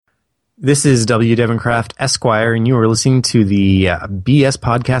This is W. Devin Kraft, Esquire, and you are listening to the BS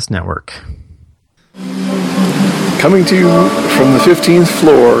Podcast Network. Coming to you from the 15th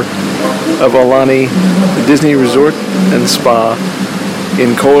floor of Aulani Disney Resort and Spa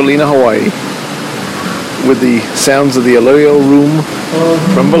in Ko'olina, Hawaii, with the sounds of the Aloio Room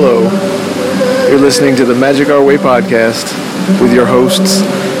from below. You're listening to the Magic Our Way podcast with your hosts,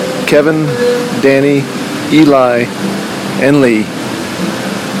 Kevin, Danny, Eli, and Lee.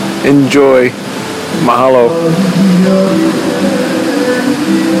 Enjoy. Mahalo.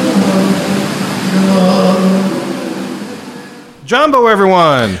 Jumbo,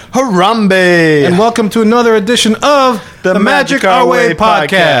 everyone. Harambe. And welcome to another edition of the Magic Our Way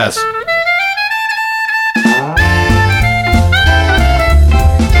podcast.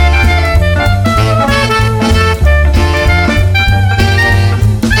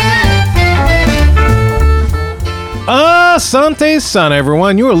 Asante Sana,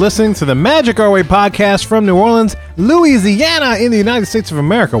 everyone. You are listening to the Magic Our Way podcast from New Orleans, Louisiana, in the United States of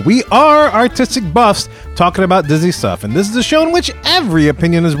America. We are artistic buffs talking about Disney stuff, and this is a show in which every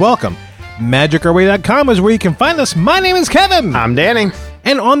opinion is welcome. MagicOurWay.com is where you can find us. My name is Kevin. I'm Danny.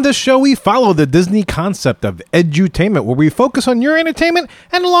 And on this show, we follow the Disney concept of edutainment, where we focus on your entertainment,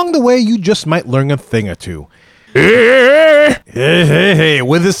 and along the way, you just might learn a thing or two. Hey.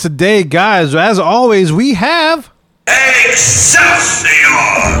 With us today, guys, as always, we have... Excelsior!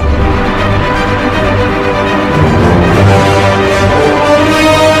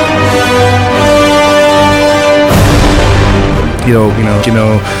 You know. I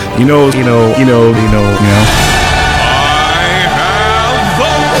have the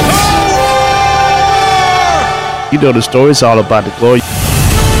power! You know the story. It's all about the glory.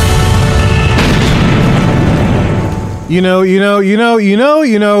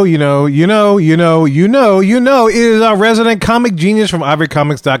 It is our resident comic genius from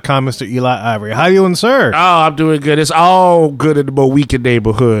ivorycomics.com, Mr. Eli Ivory. How you doing, sir? Oh, I'm doing good. It's all good in the MOWican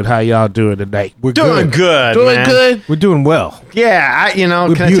neighborhood. How y'all doing tonight? We're Doing good, Doing man. good? We're doing well. Yeah, We're can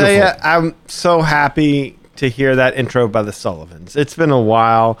I tell you, beautiful. I'm so happy to hear that intro by the Sullivans. It's been a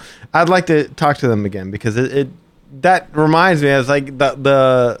while. I'd like to talk to them again because it that reminds me, it's like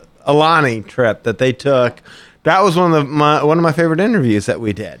the Aulani trip that they took. That was one of my favorite interviews that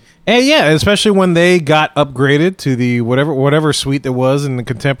we did. And yeah, especially when they got upgraded to the whatever suite there was in the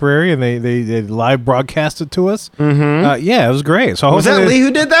Contemporary, and they live broadcasted to us. Mm-hmm. Yeah, it was great. So Was that Lee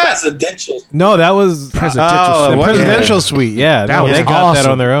who did that? Presidential. No, that was Oh, the what? presidential suite. Yeah, That was they got that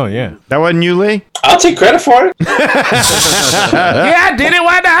awesome. on their own. Yeah. That wasn't you, Lee? I'll take credit for it. Yeah, I did it.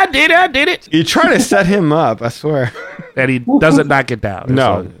 Why not? I did it. You try to set him up, I swear. And he doesn't knock it down.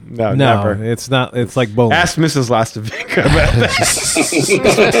 No, No, never. it's not. It's like bowling. Ask Mrs. Lastovica about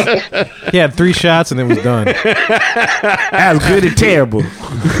that. He had 3 shots and it was done. That was good and terrible.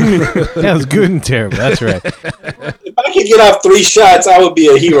 That was good and terrible. That's right. If I could get off 3 shots, I would be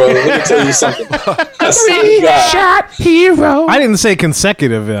a hero. Let me tell you something. I swear to God. Shot hero. I didn't say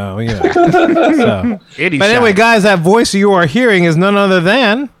consecutive, So. Any But anyway, shot. guys, that voice you are hearing is none other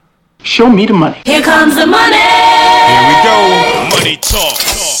than... Show me the money. Here comes the money. Here we go. Money talk.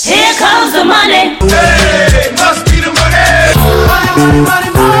 Here comes the money. Hey, must be the money.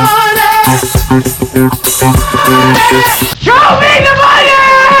 Show me the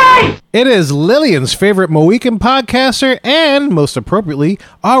money. It is Lillian's favorite MOWican podcaster and, most appropriately,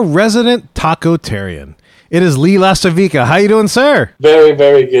 our resident Taco-tarian. It is Lee Lastovica. How you doing, sir? Very,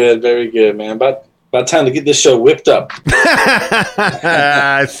 very good, man. About time to get this show whipped up.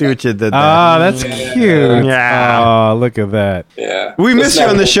 I see what you did there. Ah, that's cute. Yeah. Oh, look at that. Yeah. We missed you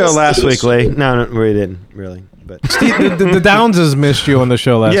on the show Let's last do week, this. Lee. No, we didn't really. But The Downses missed you on the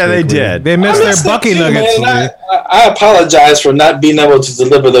show last week. Yeah, they Lee. did. They missed I their missed that Bucky too, Nuggets. man. Lee. I apologize for not being able to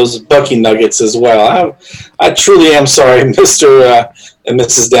deliver those Bucky Nuggets as well. I truly am sorry, Mr. And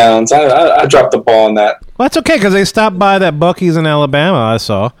Mrs. Downs. I dropped the ball on that. Well, that's okay, because they stopped by that Buc-ee's in Alabama, I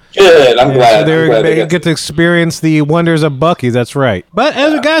saw. Good. I'm glad. So I'm glad they got get to experience the wonders of Buc-ee's, that's right. But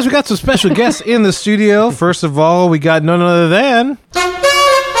as we guys, we got some special guests in the studio. First of all, we got none other than...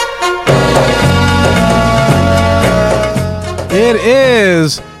 It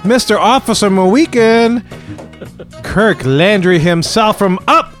is Mr. Officer MOWican, Kirk Landry himself from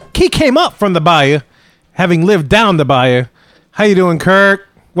up. He came up from the bayou, having lived down the bayou. How you doing, Kirk?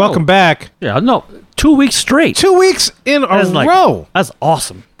 Welcome back. Yeah, no, 2 weeks straight. 2 weeks in a That's like- row. That's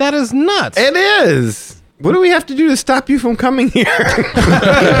awesome. That is nuts. it is. What do we have to do to stop you from coming here?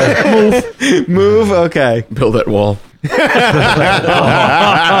 Move. Okay. Build that wall.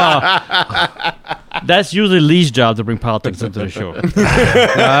 That's usually Lee's job to bring politics into the show.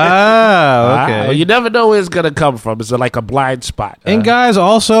 Okay. You never know where it's gonna come from. It's like a blind spot. And guys,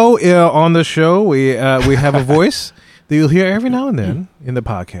 also on the show, we have a voice that you'll hear every now and then in the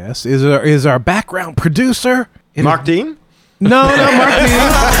podcast. Is our background producer Mark Dean? No, not Mark Dean.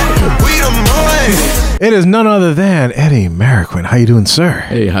 It is none other than Eddie Mariquin. How you doing, sir?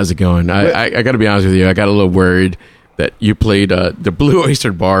 Hey, how's it going? I got to be honest with you. I got a little worried that you played the Blue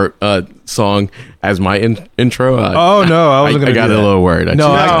Oyster Bar song as my intro. Oh no, I wasn't going to. I got a little worried.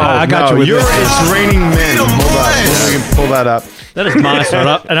 I got you with You're this. It's Raining Men. Hold on. We can pull that up. That is my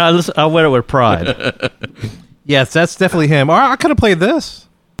song, and I wear it with pride. Yes, that's definitely him. Or I could have played this.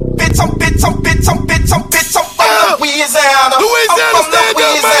 Louisiana,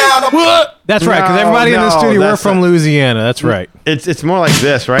 What? That's right, because No, everybody in the no, studio, we're that's from not- Louisiana. That's right. It's more like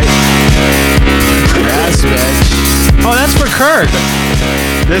this, right? Oh, that's for Kirk.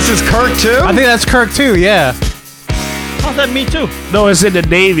 This is Kirk too. I think that's Kirk too. Yeah. How's that me too? No, it's in the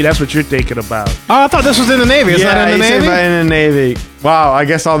Navy. That's what you're thinking about. Oh, I thought this was in the Navy. It's not in the Navy. in the Navy. Wow, I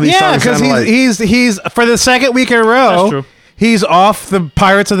guess all these Yeah, songs because sound like. he's for the second week in a row. That's true. He's off the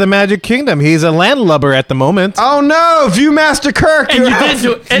Pirates of the Magic Kingdom. He's a landlubber at the moment. Oh no, Viewmaster Kirk! And you're you out. didn't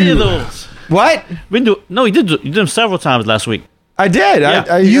do any of those. What? No, you did them several times last week. I did.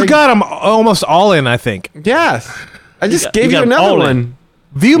 Yeah. You got him almost all in, I think. Yes. I just got- gave you you got another all one. in.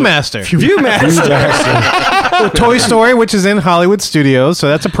 Viewmaster. Viewmaster. Toy Story, which is in Hollywood Studios, so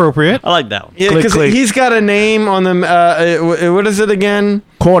that's appropriate. I like that one. Yeah, Click, because click. he's got a name on them. What is it again?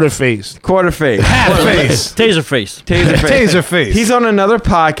 Quarterface. Quarterface. Hat face. Taser face. Taser face. He's on another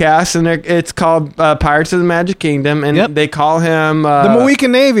podcast, and it's called Pirates of the Magic Kingdom, and Yep. they call him the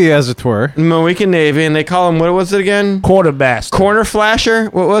MOWican Navy, as it were. MOWican Navy, and they call him, what was it again? Quartermaster. Corner Flasher?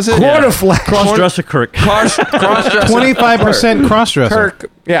 What was it? Quarter flash. Cross-dresser Kirk. Cross-dresser 25% crossdresser. Kirk.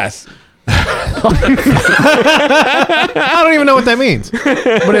 Yes. I don't even know what that means.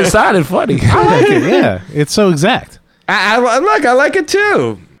 But it sounded funny. I like it. Yeah, it's so exact. I like it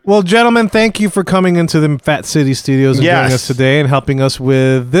too. Well, gentlemen, thank you for coming into the Fat City Studios and joining us today and helping us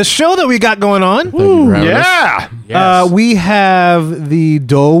with this show that we got going on. Thank you for having us. Yeah. Yes. We have the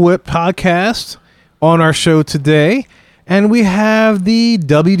Dole Whipped podcast on our show today, and we have the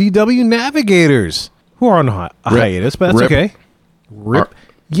WDW Navigators, who are on hiatus, but that's Rip. okay. Rip.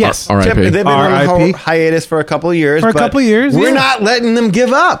 Yes. They've R.I.P. been on R.I.P. hiatus for a couple of years. For a but couple of years, We're yeah. not letting them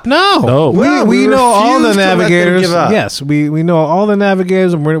give up. No, No. we know all the refuse to let them navigators. give up. Yes, we know all the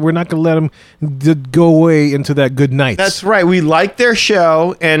navigators, and we're not going to let them go away into that good night. That's right. We like their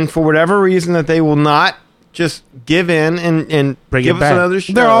show, and for whatever reason that they will not just give in and Bring give it us back. another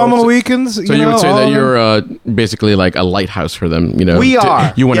show. They're all Mohicans. So you would say that you're basically like a lighthouse for them. You know, We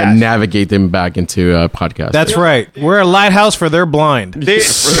are, You want to yes. navigate them back into podcast. That's right. We're a lighthouse for their blind.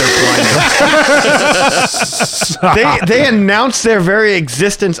 They announce their very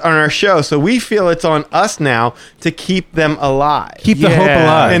existence on our show, so we feel it's on us now to keep them alive. Keep the hope Yeah.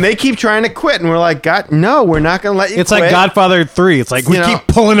 alive. And they keep trying to quit, and we're like, God, no, we're not going to let you it's quit. like Godfather 3. It's like we You know, keep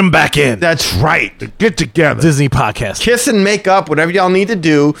pulling them back in. That's right. Get together. Disney podcast. Kiss and make up, whatever y'all need to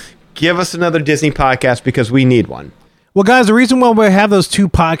do. Give us another Disney podcast because we need one. Well, guys, the reason why we have those two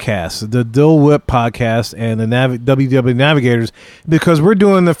podcasts, the Dole Whip podcast and the WDW Navigators, because we're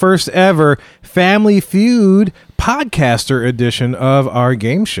doing the first ever Family Feud podcaster edition of our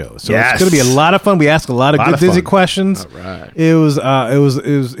game show. So Yes. it's going to be a lot of fun. We asked a lot of Lot good of Disney fun. questions. All right. It was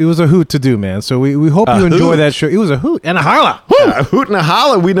a hoot to do, man. So we hope you enjoy hoot. that show. It was a hoot and a holla. A hoot and a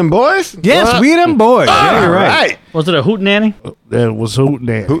holler, we them boys. Yes, we them boys. Yeah, you're right. Was it a hoot nanny? There was hooting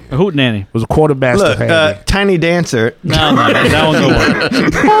there. It A hoot nanny. was a quartermaster. Look, handy. Tiny Dancer. No, that one don't work.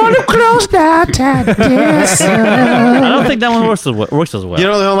 I don't think that one works as well. You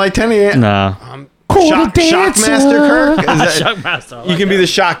don't like Tiny Dancer? Nah. Shockmaster Kirk? Is that- Shockmaster. you can be the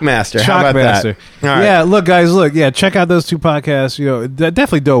Shockmaster. How about that? Shockmaster. All right. Yeah, look, guys, check out those two podcasts. You know,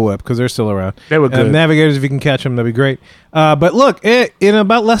 definitely Dole Whip because they're still around. They were good. Navigators, if you can catch them, that'd be great. But look, in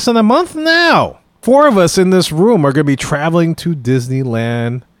about less than a month now, 4 of us in this room are going to be traveling to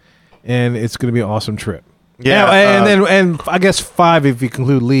Disneyland, and it's going to be an awesome trip. Yeah, and I guess 5 if you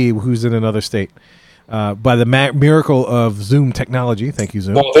include Lee, who's in another state. By the miracle of Zoom technology, thank you,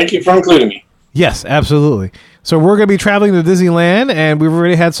 Zoom. Well, thank you for including me. Yes, absolutely. So we're going to be traveling to Disneyland, and we've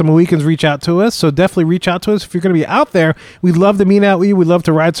already had some weekends reach out to us. So definitely reach out to us if you're going to be out there. We'd love to meet out with you. We'd love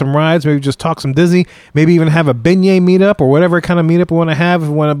to ride some rides, maybe just talk some Disney, maybe even have a beignet meetup or whatever kind of meetup we want to have. If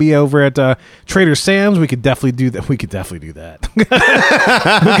we want to be over at Trader Sam's, we could definitely do that. We could definitely do that. We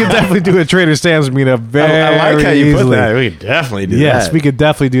could definitely do a Trader Sam's meetup very I like how you easily. put that. We could definitely do Yes, that. we could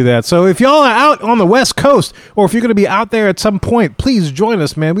definitely do that. So if y'all are out on the West Coast, or if you're going to be out there at some point, please join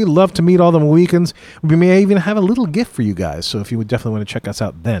us, man. We'd love to meet all the MOWicans. We may even have a little gift for you guys, so if you would definitely want to check us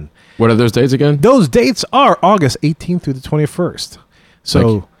out then. What are those dates again? Those dates are August 18th through the 21st.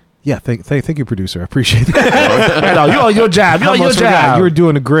 So, yeah, thank you, producer. I appreciate that. No, you're on your job. You're on your job. You were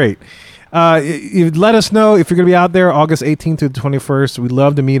doing great. Let us know if you're going to be out there August 18th to the 21st. We'd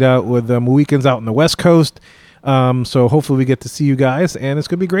love to meet out with MOWicans out on the West Coast. So hopefully we get to see you guys, and it's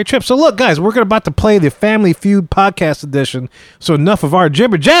going to be a great trip. So look, guys, we're about to play the Family Feud podcast edition. So enough of our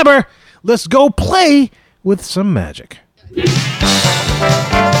jibber jabber. Let's go play with some magic.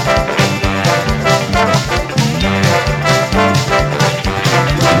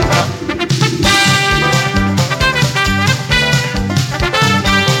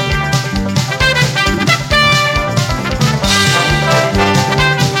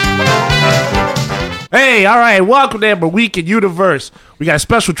 Hey, all right, welcome to MOWican Universe. We got a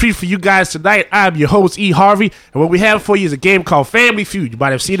special treat for you guys tonight. I'm your host, E. Harvey, and what we have for you is a game called Family Feud. You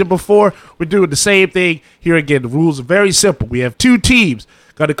might have seen it before. We're doing the same thing here again. The rules are very simple. We have two teams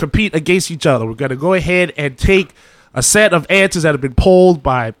going to compete against each other. We're going to go ahead and take a set of answers that have been polled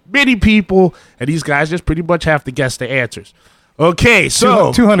by many people, and these guys just pretty much have to guess the answers. Okay,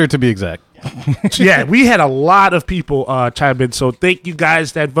 so 200 to be exact. Yeah, we had a lot of people chime in, so thank you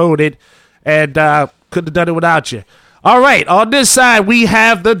guys that voted, and couldn't have done it without you. All right, on this side, we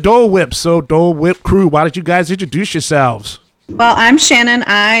have the Dole Whip. So, Dole Whip crew, why don't you guys introduce yourselves? Well, I'm Shannon.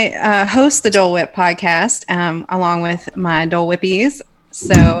 I host the Dole Whip podcast along with my Dole Whippies.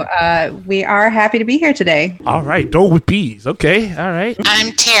 So we are happy to be here today. All right, Dole Whippies. Okay, all right.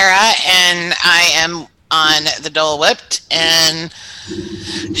 I'm Tara, and I am on the Dole Whipped and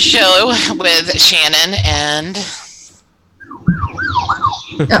show with Shannon and...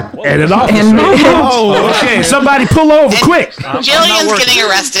 And an officer. Oh, okay. Somebody pull over quick. Jillian's getting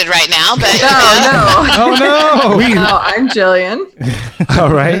arrested right now, but Oh, no. No, I'm Jillian.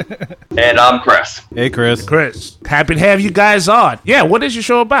 All right. And I'm Chris. Hey, Chris. Chris, happy to have you guys on. Yeah, what is your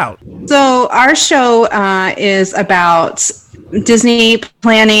show about? So our show is about Disney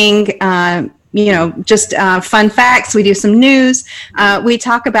planning, just fun facts. We do some news. We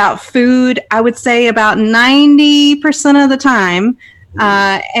talk about food, I would say about 90% of the time.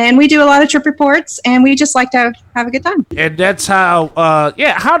 And we do a lot of trip reports, and we just like to have a good time. And that's how,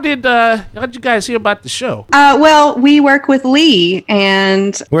 how did you guys hear about the show? Well, we work with Lee,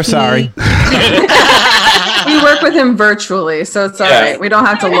 and we're sorry. We work with him virtually, so it's all right. We don't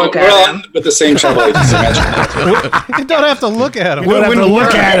have to look at him. We're on with the same travel agency. You don't have to look at him. We don't have to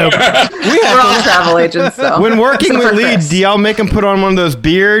look at him. We're all travel agents, though. When working with Lee, do y'all make him put on one of those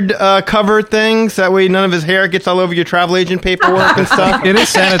beard cover things? That way none of his hair gets all over your travel agent paperwork and stuff? It is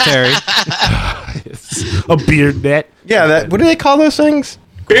sanitary. A beard net. Yeah, what do they call those things?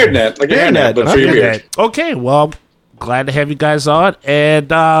 Beard net, like a hair net, but for your beard. Okay, well, glad to have you guys on.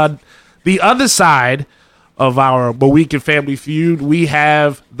 And on the other side of our MOWican Family Feud, we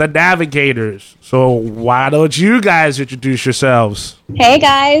have the Navigators. So why don't you guys introduce yourselves? Hey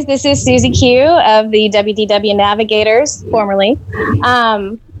guys, this is Susie Q of the WDW Navigators, formerly.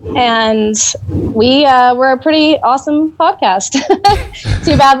 And we're a pretty awesome podcast.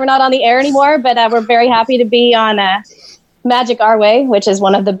 Too bad we're not on the air anymore, but we're very happy to be on Magic Our Way, which is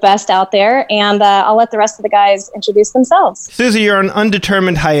one of the best out there. And I'll let the rest of the guys introduce themselves. Susie, you're on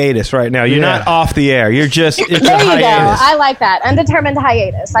undetermined hiatus right now. You're not off the air. You're just, it's there a you hiatus. go. I like that. Undetermined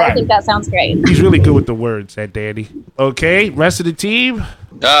hiatus. Right. I think that sounds great. He's really good with the words, that Danny. Okay, rest of the team.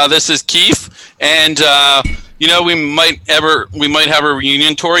 This is Keith, and we might have a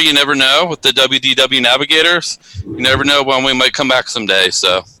reunion tour. You never know with the WDW Navigators. You never know when we might come back someday.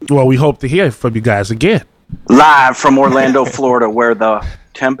 So, well, we hope to hear from you guys again. Live from Orlando, Florida, where the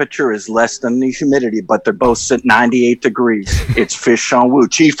temperature is less than the humidity, but they're both at 98 degrees. It's Fish Sean Wu,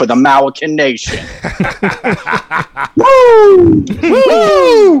 chief of the MOWican Nation. Woo!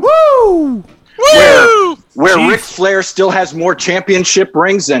 Woo! Woo! Where Ric Flair still has more championship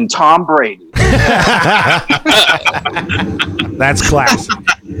rings than Tom Brady. That's classic.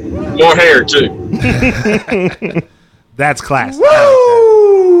 More hair, too. That's classic.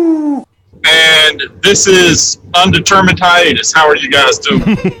 Woo! And this is Undetermined Hiatus. How are you guys doing?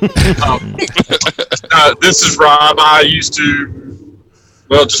 This is Rob. I used to,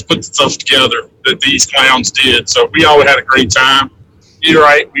 just put the stuff together that these clowns did. So we all had a great time. You're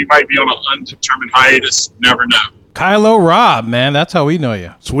right. We might be on an undetermined hiatus. Never know. Kylo Rob, man. That's how we know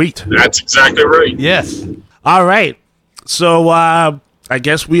you. Sweet. That's exactly right. Yes. All right. So I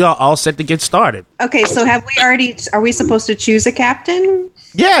guess we are all set to get started. Okay, so are we supposed to choose a captain?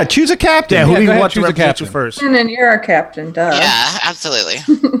 Yeah, choose a captain. Yeah, who do you want to choose a represent captain you first? And then you're our captain, duh. Yeah, absolutely.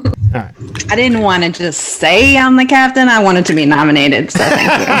 right. I didn't want to just say I'm the captain. I wanted to be nominated. So thank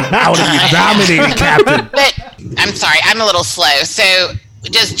you. I want to be nominated captain. But I'm sorry, I'm a little slow. So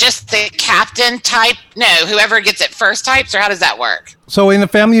does just the captain type? No, whoever gets it first types, or how does that work? So in the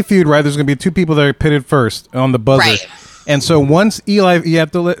Family Feud, right, there's going to be 2 people that are pitted first on the buzzer. Right. And so once Eli, you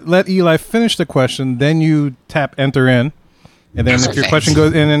have to let Eli finish the question, then you tap enter in. And then if your question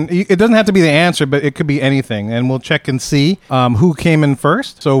goes in, and it doesn't have to be the answer, but it could be anything. And we'll check and see who came in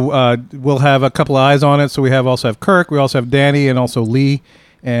first. So we'll have a couple of eyes on it. So we also have Kirk, we also have Danny, and also Lee.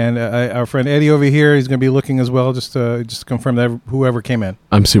 And our friend Eddie over here, he's going to be looking as well, just to confirm that whoever came in.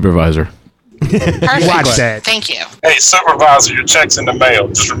 I'm supervisor. Perfect. Watch that. Thank you. Hey, supervisor, your check's in the mail.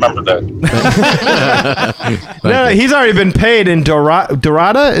 Just remember that. No, he's already been paid in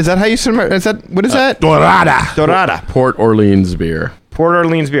Dorada. Is that how you say? Is that what is that? Dorada. Port Orleans beer. Port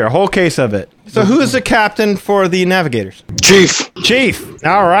Orleans beer. A whole case of it. So who is the captain for the Navigators? Chief. Chief.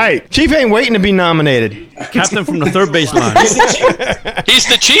 All right. Chief ain't waiting to be nominated. Captain from the third base line. He's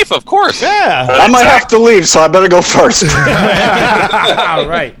the chief, of course. Yeah. I might have to leave, so I better go first. All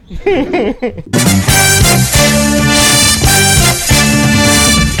right.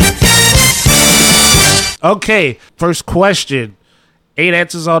 Okay, first question. 8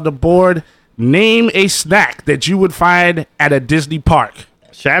 answers on the board. Name a snack that you would find at a Disney park.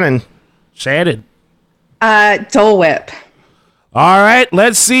 Shannon. Dole Whip. All right,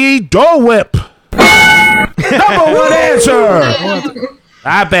 let's see. Dole Whip. Number 1 answer.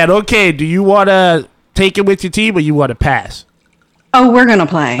 I bet. Okay, do you want to take it with your team or you want to pass? Oh, we're going to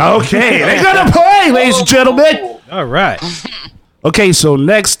play. Okay, they're going to play, ladies and gentlemen. All right. Okay, so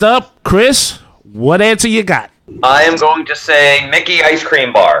next up, Chris, what answer you got? I am going to say Mickey Ice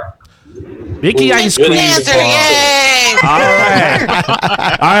Cream Bar. Mickey Ice Cream Answer, Bar. yay! All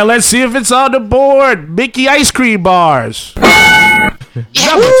right. All right, let's see if it's on the board. Mickey Ice Cream Bars. Number 2.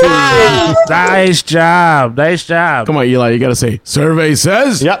 Nice job. Come on, Eli, you got to say, survey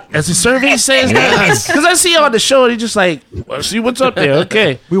says. Yep. As the survey says, because I see on the show, they just like, well, see what's up there.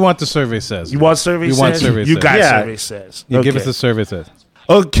 Okay. We want the survey says. You want survey says? You got survey says. You give Okay. us the survey says.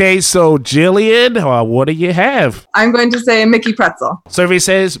 Okay, so Jillian, what do you have? I'm going to say Mickey Pretzel. Survey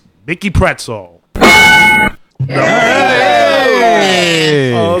says Mickey Pretzel. Hey.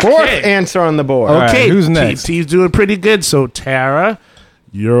 Fourth answer on the board. All Okay, right, who's next? Team's doing pretty good. So Tara,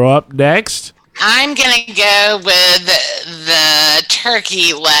 you're up next. I'm gonna go with the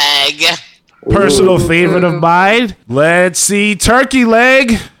turkey leg. Personal favorite of mine. Let's see, turkey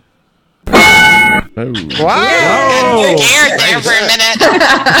leg. You're scared there for a minute.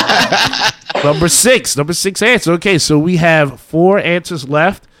 Number 6 answer. Okay, so we have 4 answers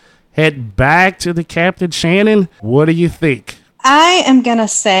left. Head back to the captain, Shannon. What do you think? I am going to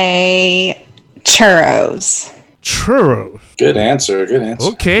say churros. Churros. Good answer.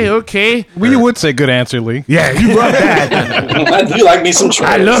 Okay. We would say good answer, Lee. Yeah, you love that. I do like me some churros.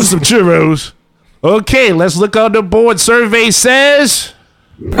 I love some churros. Okay, let's look on the board. Survey says.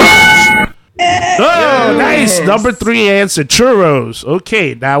 Oh, nice. Number 3 answer, churros.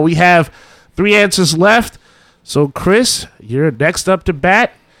 Okay, now we have 3 answers left. So, Chris, you're next up to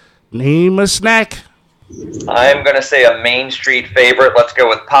bat. Name a snack. I'm going to say a Main Street favorite. Let's go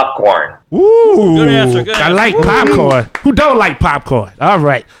with popcorn. Ooh, Good answer. I like popcorn. Who don't like popcorn? All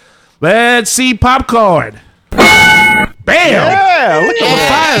right. Let's see popcorn. Bam! Yeah, look at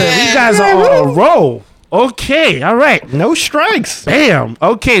Fire. You guys are on a roll. Okay, all right. No strikes. Bam.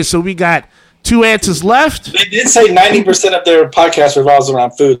 Okay, so we got 2 answers left. They did say 90% of their podcast revolves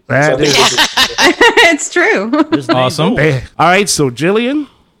around food. So I think this is It's true. Awesome. Bam. All right, so Jillian,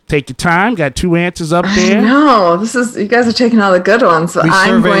 take your time. Got 2 answers up there. No, you guys are taking all the good ones. So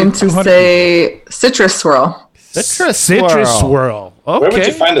I'm going to say citrus swirl. Citrus swirl. Okay. Where would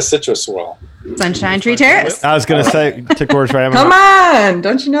you find a citrus swirl? Sunshine Tree Terrace. I was going to say, took words right. Come on.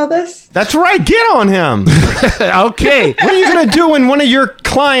 Don't you know this? That's right. Get on him. Okay. What are you going to do when one of your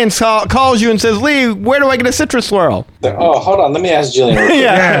clients calls you and says, Lee, where do I get a citrus swirl? Oh, hold on. Let me ask Jillian.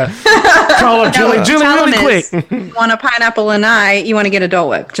 Yeah. Call up Jillian. Jillian, really quick. You want a pineapple and you want to get a Dole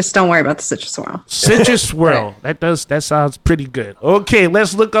Whip. Just don't worry about the citrus swirl. Citrus swirl. That sounds pretty good. Okay,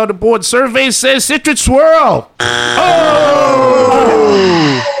 let's look on the board. Survey says citrus swirl. Oh!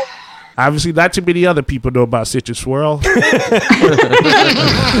 Obviously, not too many other people know about citrus swirl.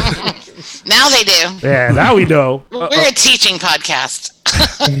 Now they do. Yeah, now we know. We're a teaching podcast.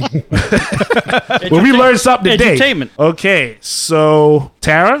 Well, we learned something today. Entertainment. Okay, so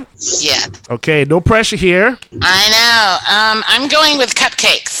Tara. Yeah. Okay, no pressure here. I know. I'm going with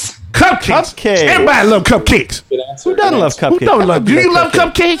cupcakes. Cupcakes. Cupcakes. Everybody love cupcakes. Who doesn't love cupcakes? Who don't love? Do you love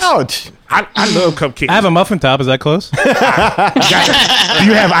cupcakes? Ouch. I love cupcakes. I have a muffin top. Is that close? Do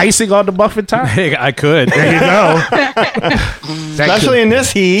you have icing on the muffin top? Hey, I could. There you go. Especially in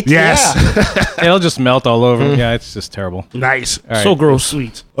this heat. Yes. Yeah. It'll just melt all over. Yeah, it's just terrible. Nice. right. So gross.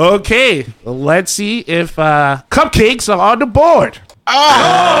 Sweet. Okay. Let's see if cupcakes are on the board.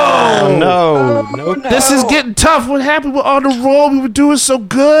 Oh, no. This is getting tough. What happened? We're on the roll. We were doing so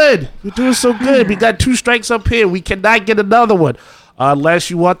good. We got 2 strikes up here. We cannot get another one unless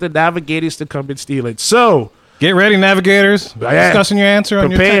you want the Navigators to come and steal it. So get ready, Navigators. Discussing your answer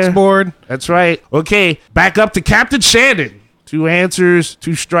on your text board. That's right. Okay, back up to Captain Shannon. 2 answers,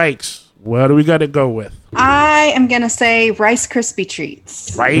 2 strikes. What are we going to go with? I am going to say Rice Krispie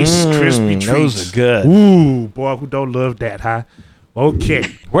Treats. Rice Krispie Treats. Those are good. Ooh, boy, who don't love that, huh? Okay.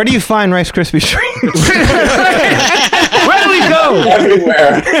 Where do you find Rice Krispie treats? Where do we go?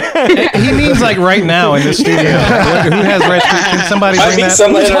 Everywhere. He means like right now in the studio. Who has Rice Krispies? Can somebody Might bring be that?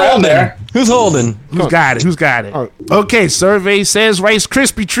 some laying around there. Who's holding? Who's got it? Okay, survey says Rice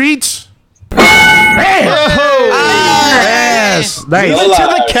Krispie Treats. Yes. Nice. Give it to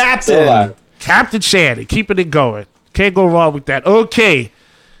the captain. Captain Shannon, keeping it going. Can't go wrong with that. Okay,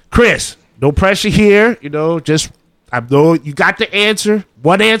 Chris, no pressure here. I know you got the answer.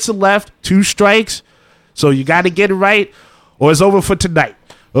 1 answer left, 2 strikes. So you got to get it right or it's over for tonight.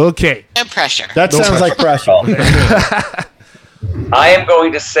 Okay. No pressure. That sounds like pressure. I am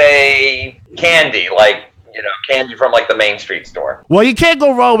going to say candy, candy from the Main Street store. Well, you can't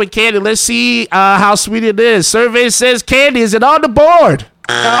go wrong with candy. Let's see how sweet it is. Survey says candy. Is it on the board?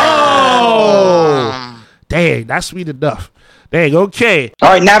 Oh. Dang, that's sweet enough. Dang, okay. All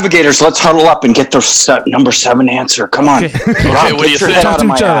right, Navigators, let's huddle up and get their number 7 answer. Come on. Okay. Rob, What do you get your think? head out of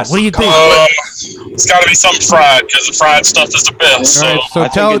my ass. What do you think? It's got to be something fried because the fried stuff is the best. All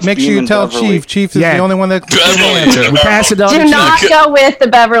right, So so make sure you tell Beverly. Chief. Chief is Yeah. the only one that can give the Beverly. answer. We pass it on Do to not Chief. go with the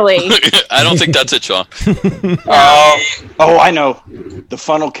Beverly. I don't think that's it, Sean. Oh, I know. The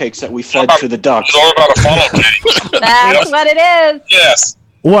funnel cakes that we fed to the ducks. it's all about a funnel cake. That's what it is. Yes.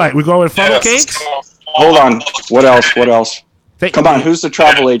 What? We going with funnel Yes. cakes? Hold on. What else? Come on, who's the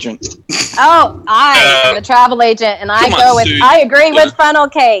travel agent? Oh, I am the travel agent, and I Come on, go with. Sue. I agree with funnel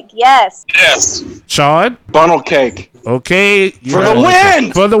cake. Yes. Yes. Sean? Funnel cake. Okay. For the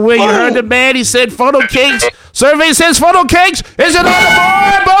win! For the win. You heard the man. He said funnel cakes. Survey says funnel cakes. Is it on the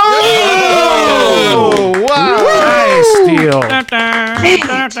board? Boom! Oh, wow. Nice steal.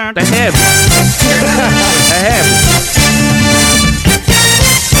 The heavy.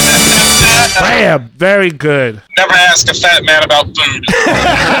 Bam. Very good. Never ask a fat man about food.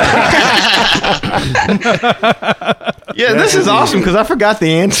 Yeah, this is awesome because I forgot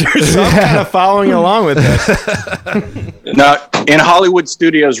the answer, so I'm kind of following along with this. Now, in Hollywood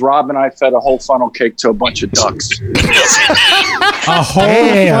Studios, Rob and I fed a whole funnel cake to a bunch of ducks. A whole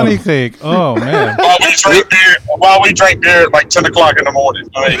Damn. funny cake. Oh man, While we drank beer at 10 o'clock in the morning.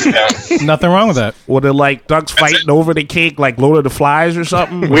 nothing wrong with that. Were there ducks fighting over the cake like Lord of the Flies or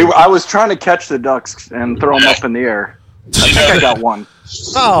something? I was trying to catch the ducks and throw them up in the air. I think I got one.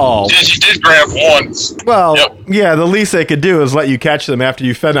 Oh. You did grab one. Well, yeah, the least they could do is let you catch them after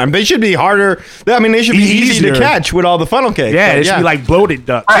you fed them. They should be harder. I mean, they should be easy Easier. to catch with all the funnel cake. Yeah, but it should be like bloated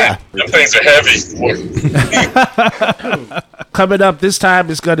ducks. Yeah. Them things are heavy. Coming up this time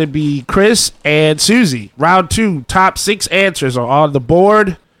is going to be Chris and Susie. Round 2, top 6 answers are on the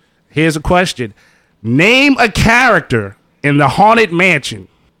board. Here's a question. Name a character in the Haunted Mansion.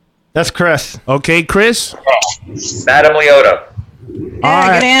 That's Chris. Okay, Chris? Madame Leota. All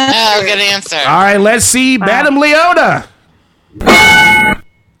right. Good answer. All right, let's see. Madame Leota. Number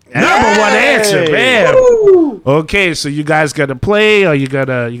 1 answer, man. Okay, so you guys gonna play or you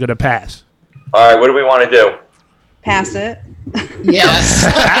gonna pass? All right, what do we want to do? Pass it. Yes.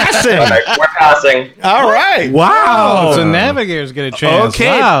 Passing. All right, we're passing. All right. Wow. Oh, so Navigators get a chance.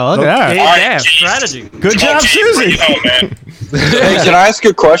 Okay. Wow, look at Okay, that. yeah. Strategy. Good job, Susie. Hey, can I ask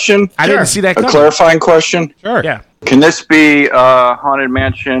a question? I didn't see that A coming. clarifying question? Sure. Yeah. Can this be Haunted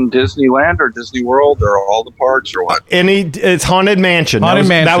Mansion, Disneyland, or Disney World, or all the parks, or what? It's Haunted Mansion. Haunted That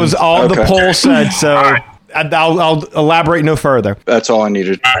Mansion. was all the Okay. poll said, so I'll elaborate no further. That's all I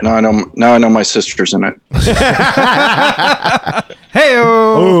needed. Now I know my sister's in it. Hey-o.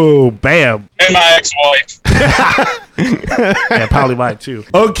 Oh, bam. And my ex-wife. Yeah, probably mine too.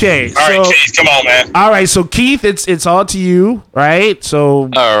 Okay, All right, Keith, come on, man. All right, so Keith, it's on to you, right? So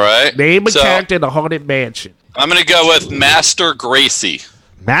All right. name a So, character in the Haunted Mansion. I'm going to go with Master Gracie.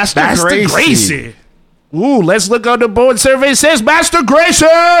 Master Gracie. Ooh, let's look on the board. Survey says Master Gracie.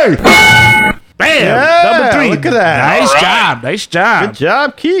 Bam! Yeah, Number 3. look at that. Nice job. Nice job. Good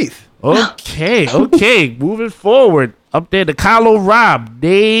job, Keith. Okay. Moving forward. Up there, the Kylo Rob.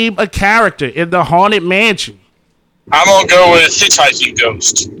 Name a character in the Haunted Mansion. I'm going to go with Hitchhiking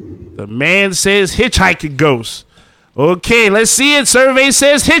Ghost. The man says Hitchhiking Ghost. Okay, let's see it. Survey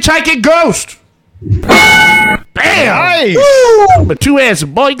says Hitchhiking Ghost. Bam! Nice. But 2 answers.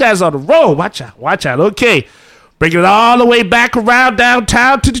 Boy, you guys on the roll. Watch out. Okay. Bring it all the way back around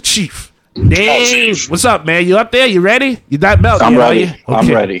downtown to the Chief. Dave, what's up, man? You up there? You ready? You not melting? I'm yet, ready. are you? I'm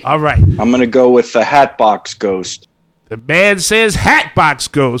Okay. ready. All right. I'm going to go with the Hatbox Ghost. The man says Hatbox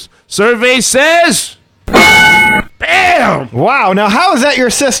Ghost. Survey says... Bam! Wow. Now, how is that your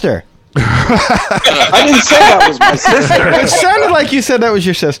sister? I didn't say that was my sister. It sounded like you said that was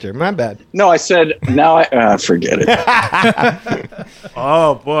your sister. My bad. No, I said, forget it.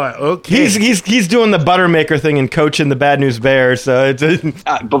 Oh, boy. Okay. He's doing the Buttermaker thing and coaching the Bad News Bears. So it's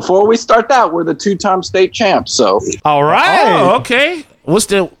Before we start that, we're the 2-time state champs. So all right. Oh, okay. What's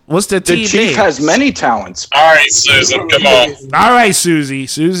the the team Chief name? has many talents. All right, Susan, come on. All right, Susie.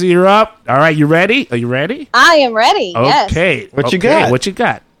 Susie, you're up. All right, you ready? Are you ready? I am ready. Yes. Okay. What you got? What you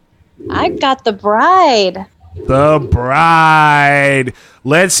got? I've got the bride. The Bride.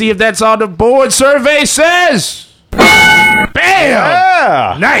 Let's see if that's on the board. Survey says. Bam!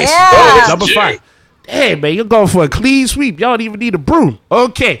 Yeah. Nice. Yeah. Number 5. Hey, man, you're going for a clean sweep. Y'all don't even need a broom.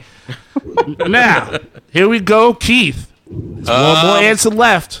 Okay. Now, here we go, Keith. There's one more answer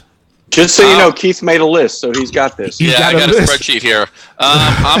left. Just so you know, Keith made a list, so he's got this. He's I got a spreadsheet here.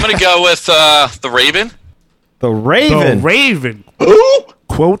 I'm going to go with the Raven. The Raven. The Raven. Who?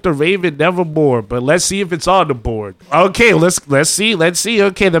 Quote the Raven nevermore, but let's see if it's on the board. Okay, let's see.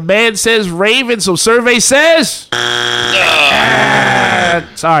 Okay, the man says Raven, so survey says.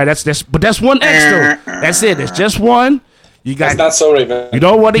 Sorry, that's one extra. That's it. It's just one. You got. That's not so Raven. You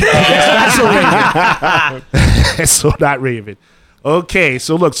don't want to. That's not so Raven. That's so not Raven. Okay,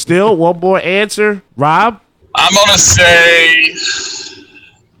 so look, still one more answer, Rob. I'm gonna say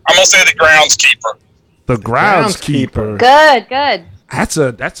the groundskeeper. The groundskeeper. Good. That's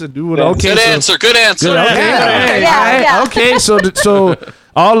a new one. Yeah. Okay, Good answer. Good, okay. Yeah. Okay, so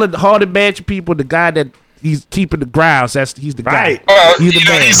all the Haunted Mansion people, the guy that he's keeping the grounds, he's the guy. Well, He's the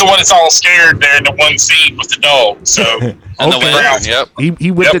man. he's the one that's all scared there in the one scene with the dog. So And the Lantern, yep. He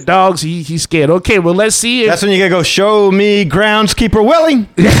with the dogs. He's scared. Okay, well let's see. That's when you gotta go show me groundskeeper Willie.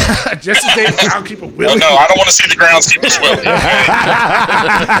 Just to say groundskeeper well, Willie. no, I don't want to see the groundskeeper's Willie.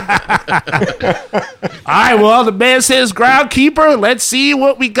 All right, well the man says groundkeeper. Let's see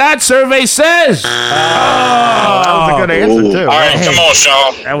what we got. Survey says. That was a good answer too. All right, come on,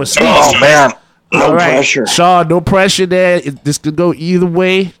 Sean. That was Come sweet. on, Oh, Sean. man. No All right, pressure. Sean, no pressure there. This could go either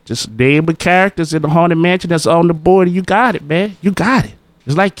way. Just name the characters in the Haunted Mansion that's on the board. And you got it, man. You got it.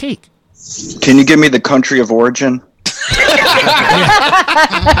 It's like cake. Can you give me the country of origin?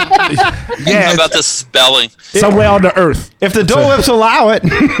 Yeah, How about the spelling? somewhere on the earth. If the Dole Whips allow it.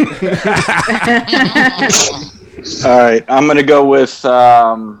 All right, I'm going to go with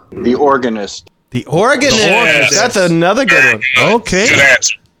the organist. The organist. That's another good one. Okay. Good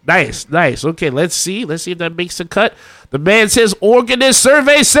answer. Nice. Okay, let's see if that makes a cut. The man says organist.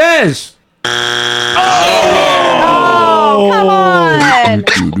 Survey says. Oh, come on.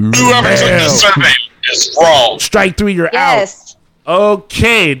 Whoever took this survey is wrong. Strike 3, you're out. Yes.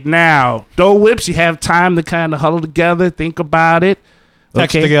 Okay, now, Dole Whips, you have time to kind of huddle together, think about it.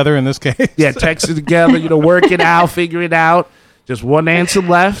 Text Okay. together in this case. Yeah, text it together, work it out, figure it out. Just one answer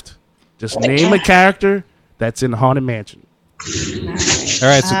left. Just name a character that's in the Haunted Mansion. All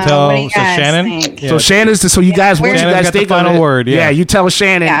right, so what do you guys Shannon. think? Yeah. So Shannon's so you guys, once you Shannon's guys got the think final of it, word, yeah. you tell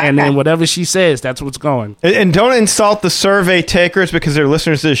Shannon, Yeah, and then okay. whatever she says, that's what's going. And don't insult the survey takers because they're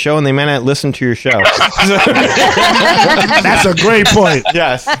listeners to the show and they may not listen to your show. That's a great point.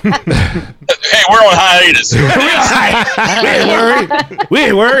 Yes. Hey, we're on hiatus. We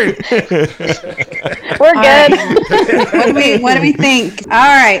ain't worried. We're good. What do we think? All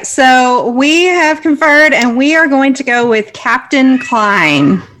right, so we have conferred, and we are going to go with Captain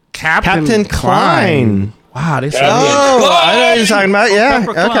Klein. Captain Klein. Wow, this Oh, I know what you're talking about. Yeah.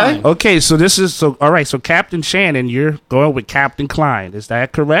 Okay. Okay, so this is all right. So Captain Shannon, you're going with Captain Klein. Is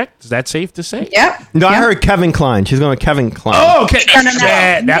that correct? Is that safe to say? Yep. No, I heard Kevin Klein. She's going with Kevin Klein. Oh, okay. No.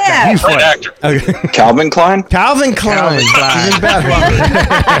 He's Great funny. actor. Okay. Calvin Klein? Calvin Klein. She's in bed.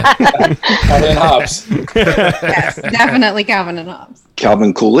 Calvin and Hobbes. Yes, definitely Calvin and Hobbes.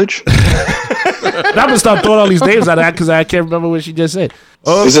 Calvin Coolidge? I'm gonna start throwing all these names out of that because I can't remember what she just said.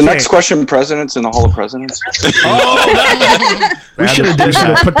 Okay. Is the next question presidents in the Hall of Presidents? We should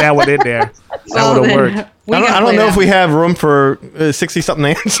have put that one in there. That would have worked. I don't know if we have room for 60-something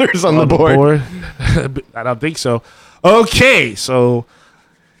answers on the board. I don't think so. Okay, so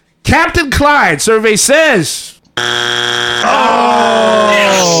Captain Clyde survey says.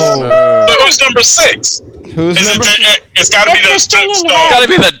 Who's number 6? It's got to be those two It's got to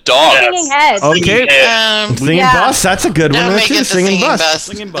be the dog. Singing head. Okay. Singing bus. That's a good one. Make it the Singing bus.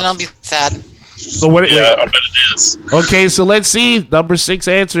 Then I'll be sad. So what? Yeah, I bet it is. Okay, so let's see. Number 6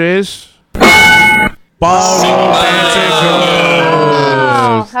 answer is. Oh,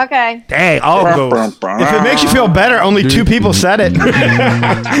 okay. Dang, all goes. If it makes you feel better, only 2 people said it.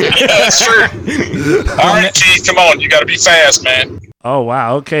 Yeah, that's true. All right, Keith, come on. You got to be fast, man. Oh,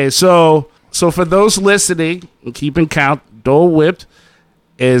 wow. Okay, so for those listening and keeping count, Dole Whipped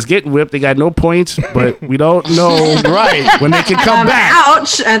is getting whipped. They got no points, but we don't know when they can come back.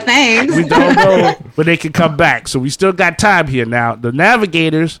 Ouch! Thanks. We don't know when they can come back. So we still got time here. Now, the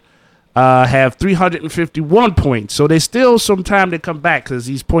Navigators have 351 points. So there's still some time to come back because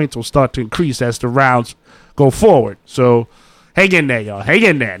these points will start to increase as the rounds go forward. So hang in there, y'all. Hang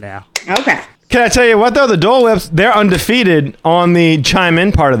in there now. Okay. Can I tell you what, though? The Dole Whips, they're undefeated on the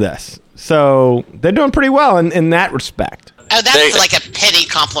chime-in part of this. So they're doing pretty well in that respect. Oh, that's like a pity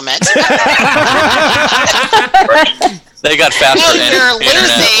compliment. They got faster you're internet.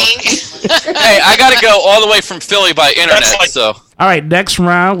 losing. Hey, I got to go all the way from Philly by internet, so. All right, next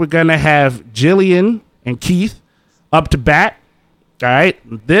round, we're going to have Jillian and Keith up to bat. All right,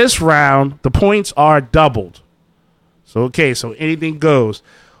 this round, the points are doubled. So, okay, so anything goes.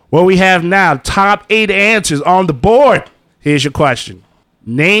 What we have now, top 8 answers on the board. Here's your question.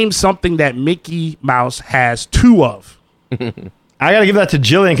 Name something that Mickey Mouse has 2 of. I got to give that to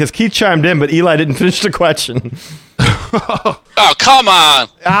Jillian because Keith chimed in, but Eli didn't finish the question. Oh, come on.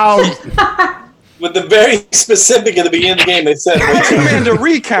 With the very specific at the beginning of the game, they said. Command a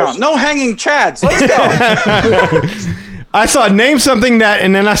recount. No hanging chads. Let's go. I saw name something that,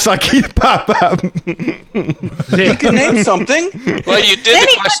 and then I saw Keith pop up. You can name something. Well, you did Then the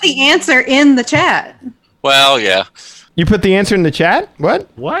he put question. the answer in the chat. Well, yeah. You put the answer in the chat? What?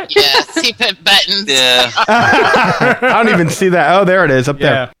 What? Yes, he put buttons. Yeah. I don't even see that. Oh, there it is up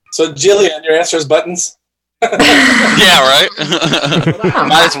there. So, Jillian, your answer is buttons? Yeah, right?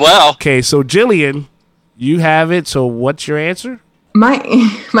 Might as well. Okay, so Jillian, you have it. So what's your answer? My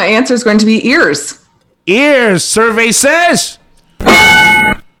answer is going to be ears. Ears, survey says.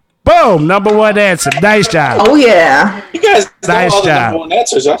 Boom, number 1 answer. Nice job. Oh yeah. You guys Nice know all the job. number 1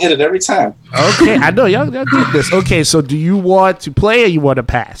 answers. Y'all hit it every time. Okay, I know y'all did this. Okay, so do you want to play or you want to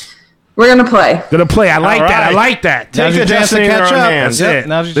pass? We're gonna play. Gonna play. I like All that. I right. like that. Take the destiny in your own hands. That's Yep, it.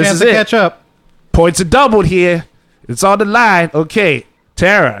 now's your This chance is to it. catch up. Points are doubled here. It's on the line. Okay,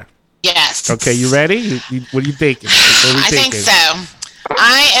 Tara. Yes. Okay, you ready? What are you thinking? What are we I think so.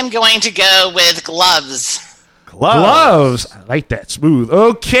 I am going to go with gloves. Gloves. I like that. Smooth.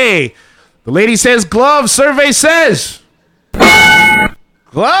 Okay. The lady says gloves. Survey says. Gloves.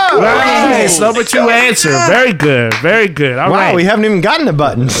 Nice. Number 2 answer. Very good. Very good. All right. Wow, we haven't even gotten the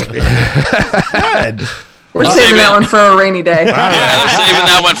buttons. Good. We're saving that one for a rainy day. Yeah, I'm saving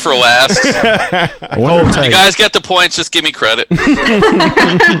that one for last. You guys get the points. Just give me credit.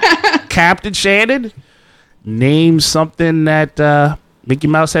 Captain Shannon, name something that Mickey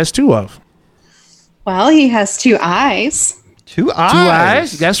Mouse has 2 of. Well, he has 2 eyes. 2 eyes. 2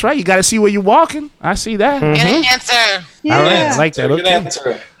 eyes. That's right. You got to see where you're walking. I see that. Good answer. Yeah. All right. I like that. Good Okay.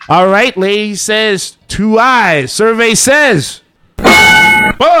 answer. All right. Lady says 2 eyes. Survey says.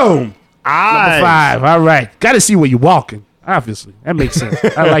 Boom. Number 5. All right. Got to see where you're walking. Obviously. That makes sense.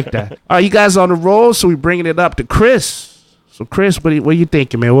 I like that. All right. You guys on the roll, so we're bringing it up to Chris. So, Chris, what are you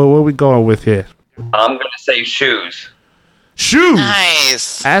thinking, man? What are we going with here? I'm going to say shoes. Shoes.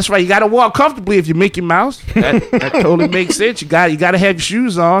 Nice. That's right. You got to walk comfortably if you're Mickey Mouse. That totally makes sense. You got to have your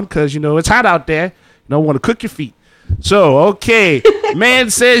shoes on because, it's hot out there. You don't want to cook your feet. So, okay. Man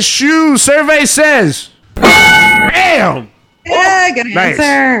says shoes. Survey says. Bam. Yeah, good Nice.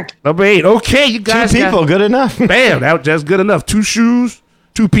 answer. Number 8. Okay, you 2 guys people, good enough. Bam. That's good enough. 2 shoes,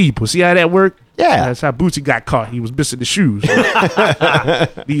 2 people. See how that worked? Yeah. That's how Bootsy got caught. He was missing the shoes.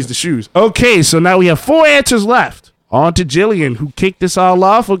 These the shoes. Okay, so now we have 4 answers left. On to Jillian, who kicked this all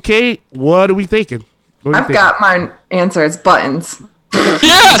off. Okay, what are we thinking? I've got my answer. It's buttons.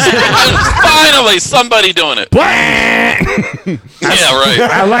 Yes! Finally, somebody doing it. Yeah, right.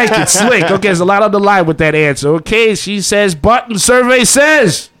 I like it. Slick. Okay, there's a lot on the line with that answer. Okay, she says button. Survey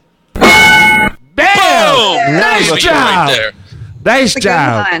says. Bam! Nice Baby, job. right there. Nice It's a good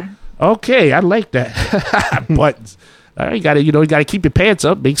job. one. Okay, I like that. Buttons. All right, you gotta keep your pants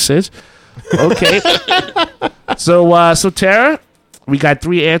up. Makes sense. Okay. So Tara, We got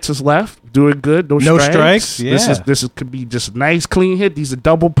 3 answers left. Doing good. No strikes. Yeah. This could be just a nice clean hit. These are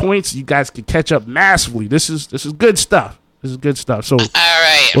double points. You guys can catch up massively. This is good stuff. So all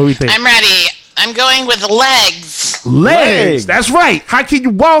right. What do we think? I'm ready. I'm going with legs. Legs. That's right. How can you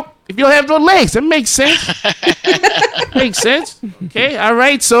walk if you don't have no legs? That makes sense. Makes sense. Okay. All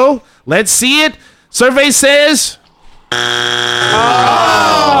right. So let's see it. Survey says. You're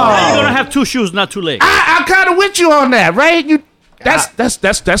gonna have 2 shoes, not 2 legs. I'm kind of with you on that, right? That's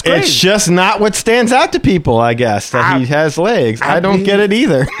crazy. It's just not what stands out to people, I guess, that he has legs. I don't get it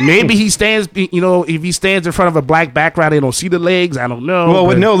either. Maybe he stands, if he stands in front of a black background, they don't see the legs. I don't know. Well,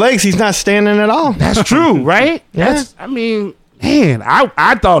 with no legs, he's not standing at all. That's true, right? Yeah. Man,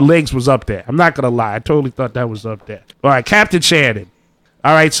 I thought legs was up there. I'm not going to lie. I totally thought that was up there. All right, Captain Shannon.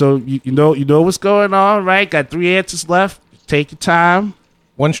 All right, so you know what's going on, right? Got 3 answers left. Take your time.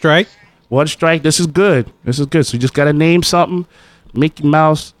 1 strike. 1 strike. This is good. So you just got to name something Mickey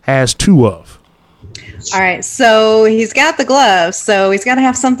Mouse has 2 of. All right, so he's got the gloves, so he's got to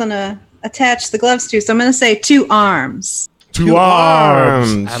have something to attach the gloves to. So I'm going to say 2 arms. 2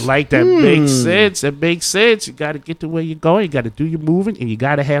 arms. I like that. Makes sense. That makes sense. You got to get to where you're going. You got to do your moving, and you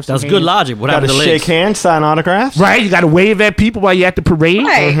got to have some That's good logic. What happened to legs? Shake hands, sign autographs. Right. You got to wave at people while you're at the parade.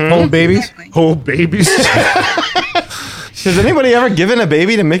 Right. Hold babies. Hold babies. Has anybody ever given a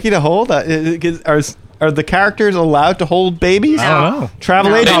baby to Mickey to hold? Are the characters allowed to hold babies? I don't know.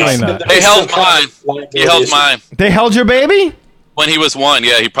 Travel agents? They held mine. He held mine. They held your baby? When he was 1,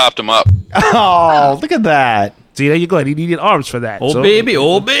 yeah, he propped him up. Oh, look at that. See, there you go. He needed arms for that. Oh, baby.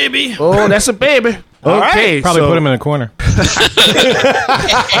 Oh, baby. Oh, that's a baby. All Okay. right. Probably put him in a corner.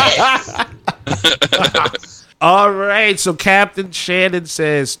 All right. So Captain Shannon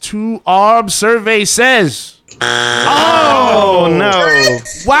says 2 arms. Survey says. Oh, no.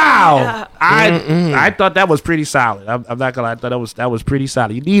 Wow. I thought that was pretty solid. I'm not gonna lie. I thought that was pretty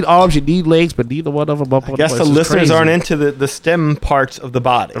solid. You need arms, you need legs, but neither one of them up on I guess the listeners aren't into the stem parts of the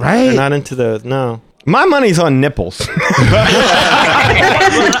body. Right. They're not into the, no. My money's on nipples.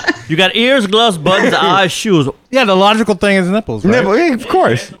 You got ears, gloves, buttons, eyes, shoes. Yeah, the logical thing is nipples, right? Nipple, yeah, of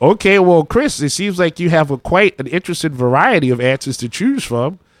course. Okay, well, Chris, it seems like you have quite an interesting variety of answers to choose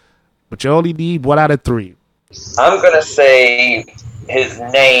from, but you only need 1 out of 3. I'm going to say his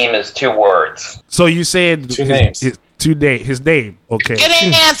name is 2 words. So you said 2 names. His name. Okay. Good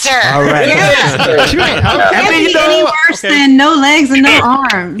answer. All right. Can't be any worse than no legs and no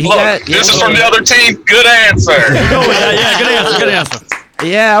arms. Look, this is from the other team. Good answer. Good answer.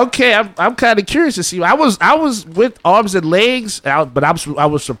 Yeah, okay. I'm kind of curious to see. I was with arms and legs, but I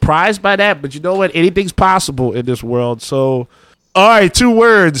was surprised by that. But you know what? Anything's possible in this world. So, all right, 2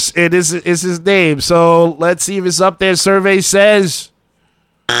 words. It is his name. So let's see if it's up there. Survey says.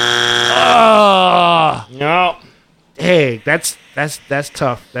 No. Hey, that's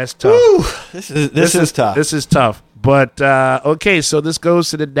tough. That's tough. Woo, this is tough. This is tough. But okay, so this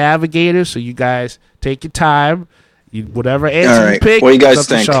goes to the Navigators. So you guys take your time. Whatever answer you pick. What do you guys it's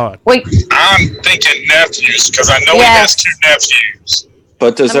up to think? Sean. Wait, I'm thinking nephews because I know he has 2 nephews.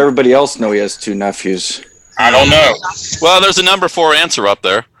 But does everybody else know he has 2 nephews? I don't know. Well, there's a number 4 answer up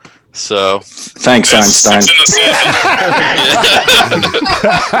there. So thanks, Einstein.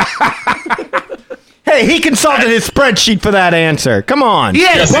 Hey, he consulted his spreadsheet for that answer. Come on.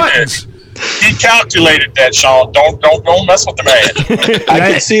 Yes, buttons. He calculated that, Sean. Don't mess with the man.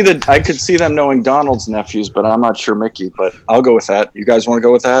 I could see them knowing Donald's nephews, but I'm not sure Mickey. But I'll go with that. You guys want to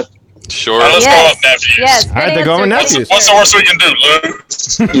go with that? Sure. Let's go with nephews. yes. All right, they're going with nephews. What's the worst we can do, Lou?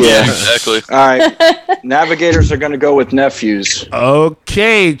 Yeah. Exactly. All right. Navigators are going to go with nephews.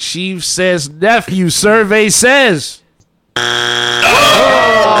 Okay, Chief says nephew. Survey says.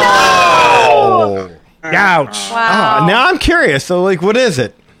 Ouch. Wow. Now I'm curious. So, what is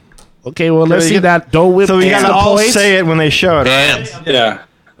it? Okay, well, let's So see you that. Dole Whip So we gets gotta the all points. say it when they show it, right? Yeah.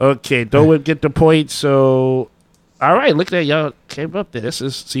 Okay, Dole Whip get the points. So, all right, look at that. Y'all came up there. This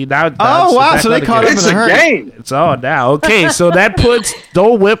is, see, now. Oh, wow. So they caught up in It's a a hurry. game. It's on now. Okay, so that puts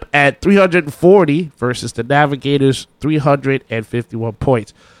Dole Whip at 340 versus the Navigators 351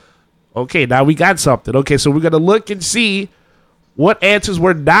 points. Okay, now we got something. Okay, so we're going to look and see what answers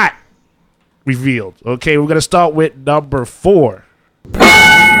were not revealed. Okay, we're going to start with number 4.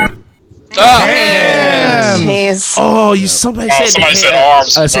 Jeez. Oh, somebody said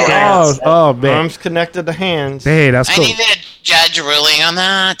arms. I said arms. Oh, man. Arms connected to hands. Hey, that's I cool. need a judge ruling on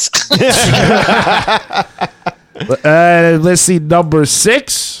that. Let's see, number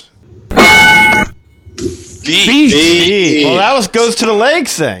 6. Feet. Well, that goes to the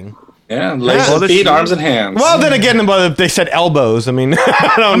legs thing. Yeah, legs and feet, arms and hands. Well, then again, they said elbows. I mean,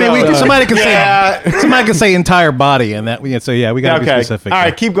 somebody can say entire body, and that. So yeah, we got to be specific. All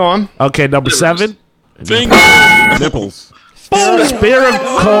right, keep going. Okay, number 7. Nipples.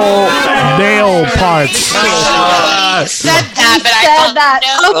 Spherical nail parts. Said that, but I Said that. Okay.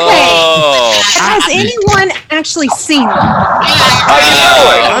 Oh. Has anyone actually seen them?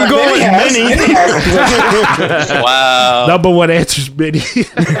 I'm going with Minnie. Wow. Number 1 answer is Minnie.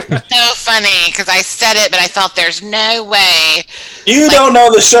 so funny because I said it, but I thought there's no way. You don't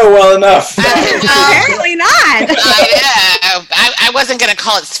know the show well enough. Apparently not. I wasn't going to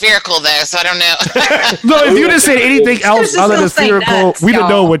call it spherical, though, so I don't know. No, if you didn't say anything else other than spherical, we didn't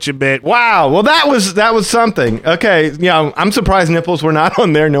know what you meant. Wow. Well, that was something. Okay. Yeah, I'm surprised nipples were not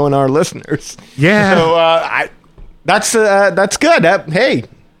on there, knowing our listeners. Yeah. So that's good. Hey,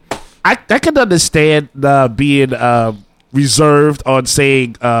 I can understand being reserved on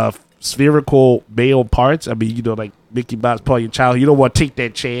saying spherical male parts. I mean, like Mickey Mouse, part of your child. You don't want to take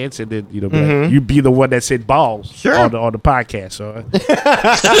that chance, and then you be the one that said balls on the podcast. So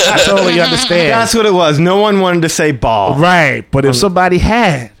I totally understand. That's what it was. No one wanted to say ball, right? But if somebody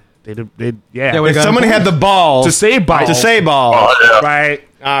had, if somebody had the balls to say ball, right?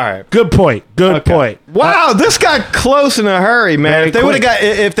 All right. Good point. Good point. Wow, this got close in a hurry, man. If they would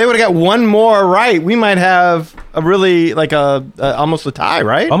have got one more right, we might have a really almost a tie,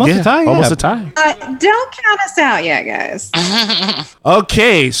 right? Almost a tie. Don't count us out yet, guys.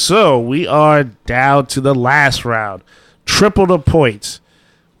 Okay, so we are down to the last round. Triple the points.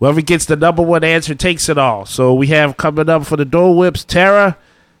 Whoever gets the number 1 answer takes it all. So we have coming up for the Dole Whips, Tara,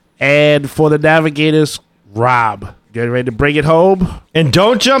 and for the Navigators, Rob. Get ready to bring it home. And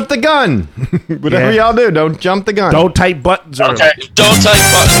don't jump the gun. Whatever y'all do, don't jump the gun. Don't type buttons. Okay, don't type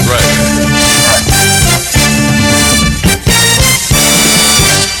buttons, right.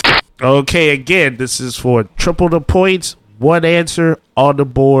 Okay, again, this is for triple the points. 1 answer on the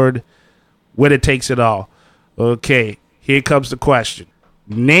board. Winner takes it all. Okay, here comes the question.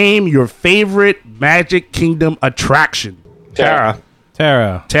 Name your favorite Magic Kingdom attraction. Tara,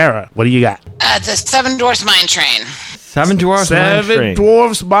 what do you got? It's a 7 Dwarfs Mine Train. 7 Dwarfs Mine Train. 7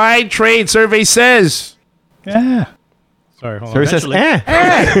 Dwarfs Mine Train. Survey says. Yeah. Sorry, hold on. Survey says,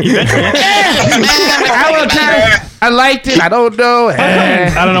 I liked it. I don't know.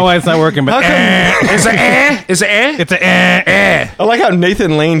 I don't know why it's not working, but it's an It's an It's an I like how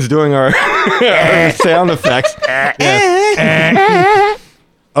Nathan Lane's doing our sound effects.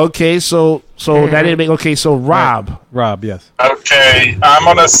 Okay, so that didn't make. Okay, so Rob, yes. Okay, I'm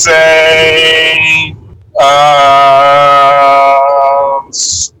gonna say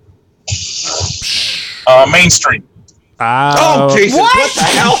Main Street. Jesus! What the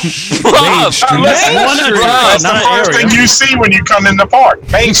hell? Rob, That's the first thing you see when you come in the park.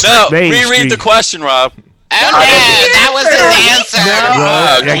 Main Street. No, reread the question, Rob. Oh, no, that was his answer.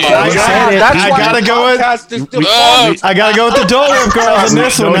 I gotta go with the Dole Whip girls in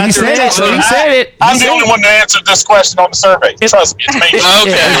this one. He said it. I'm the only one that answered this question on the survey. Trust me, it's Main Street.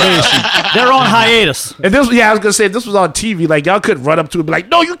 Okay. They're on hiatus. And this, I was gonna say, this was on TV. Like y'all couldn't run up to him, and be like,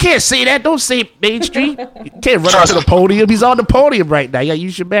 no, you can't say that. Don't say Main Street. You can't run up to the podium. He's on the podium right now. You gotta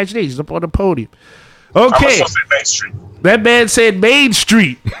use your imagination. He's up on the podium. Okay. I'm say Main Street. That man said Main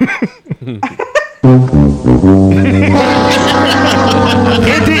Street. One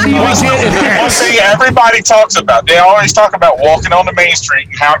thing everybody talks about, they always talk about walking on the main street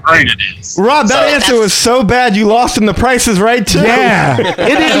and how great it is. Rob, that answer was so bad you lost in the Price is Right too. Yeah, it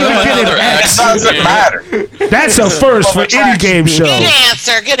didn't even get an X. It doesn't matter. That's a first for any game show. Good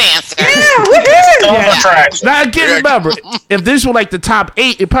answer. Good answer. Now again, remember, if this were like the top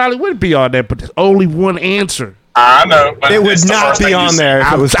 8, it probably would be on there, but there's only 1 answer. I know, but it would not be on there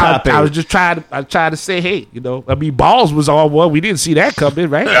if it was top 8. I was just trying to say, hey, I mean, balls was on one. We didn't see that coming,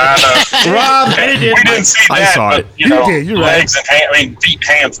 right? Yeah, I know. Rob, we didn't see that. I saw it. But, you're legs and feet,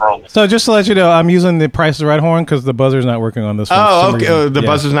 hands rolling. So just to let you know, I'm using the Price is Right horn because the buzzer's not working on this one. Oh, okay. The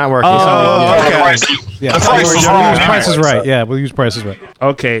buzzer's not working. Okay. Yeah. The Price is wrong. Price is Right. Yeah, we'll use Price is Right.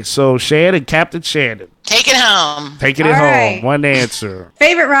 Okay, so Shannon, Captain Shannon. Take it home. Taking it home. 1 answer.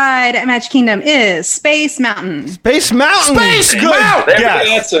 Favorite ride at Magic Kingdom is Space Mountain. Space Mountain. Good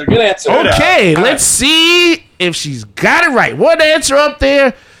answer. Good answer. Okay, let's see if she's got it right. 1 answer up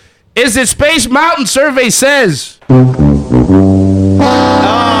there. Is it Space Mountain? Survey says.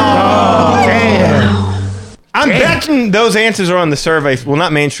 I'm betting those answers are on the survey. Well,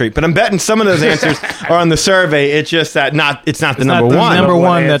 not Main Street, but I'm betting some of those answers are on the survey. It's just that it's not the number one. Number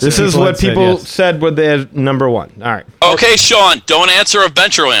one. This is what people said with their number 1. All right. Okay, Sean, don't answer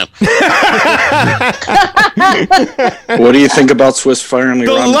Adventureland. What do you think about Swiss Family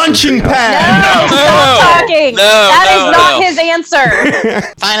The Robinson? lunching pad. Stop talking. That is not his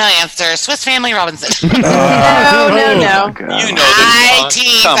answer. Final answer: Swiss Family Robinson. No. You know this. I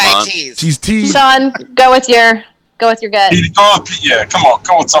tease. Come I on. tease. She's teasing. Sean, go with your gut. Yeah, come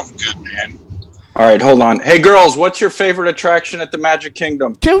on something good, man. All right, hold on. Hey, girls, what's your favorite attraction at the Magic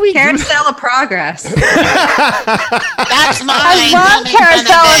Kingdom? Can we Carousel of Progress. That's mine. I love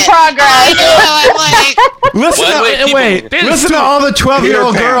Carousel of Progress. Listen to all the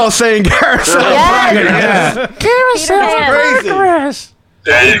 12-year-old girls saying Carousel of Progress. Carousel of Progress.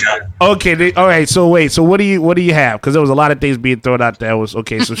 There you go. Okay, all right. So wait. So what do you have? Because there was a lot of things being thrown out there.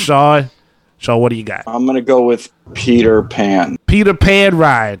 Okay. So Sean, what do you got? I'm going to go with Peter Pan. Peter Pan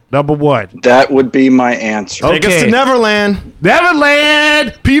ride, number 1. That would be my answer. Take us to Neverland.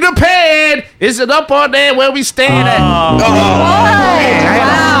 Neverland. Peter Pan. Is it up on there where we stand at? I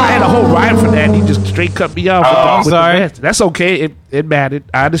had a whole ride for that. And he just straight cut me off. I'm sorry. That's okay. It mattered.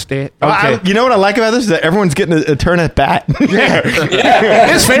 I understand. Okay. You know what I like about this is that everyone's getting a turn at bat.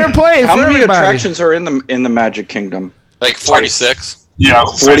 It's fair play. How for many everybody. attractions are in the Magic Kingdom? Like 46. Yeah,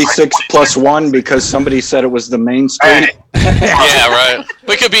 46 plus 1 because somebody said it was the main street. Yeah, right.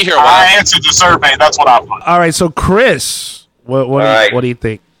 We could be here a while. I answered the survey. That's what I put. All right. So Chris, what do you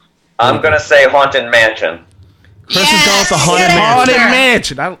think? I'm going to say Haunted Mansion. Chris is going with the Haunted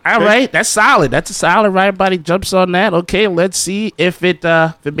Mansion. All right. That's solid. That's a solid right. Everybody jumps on that. Okay. Let's see if it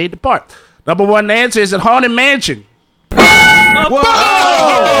made the part. Number 1 answer is a Haunted Mansion. Whoa!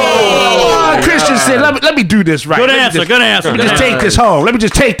 Christian said, let me do this right. Good answer. Let me just take this home. Let me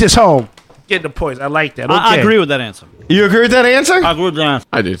just take this home. Get the points. I like that. Okay. I agree with that answer. You agree with that answer? I agree with that answer.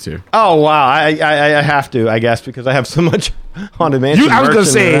 I do too. Oh, wow. I have to, I guess, because I have so much Haunted Mansion. I was going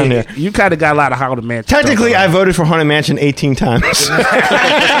to merchant around say, here. you kind of got a lot of Haunted Mansion. Technically, I voted for Haunted Mansion 18 times. 18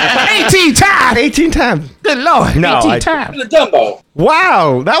 times? 18 times. Good Lord. No, 18 times. The Dumbo.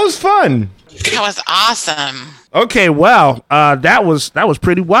 Wow. That was fun. That was awesome. Okay, well, that was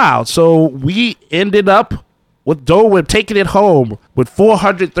pretty wild. So we ended up with Dole Whipped taking it home with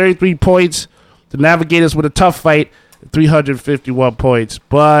 433 points. The Navigators with a tough fight, 351 points.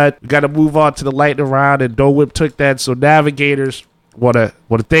 But we got to move on to the lightning round, and Dole Whipped took that. So Navigators, want to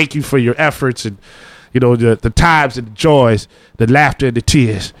thank you for your efforts and the times and the joys, the laughter and the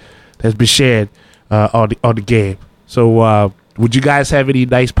tears that's been shared on the game. So would you guys have any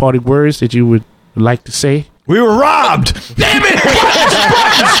nice parting words that you would like to say? We were robbed. Damn it!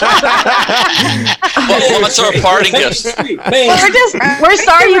 What's our parting gifts? We're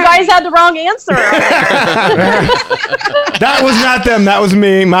sorry you guys had the wrong answer. That was not them. That was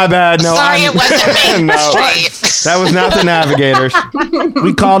me. My bad. No, Sorry, it wasn't me. No, that was not the Navigators.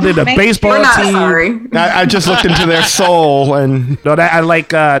 We called it a baseball We're not team. sorry. I just looked into their soul and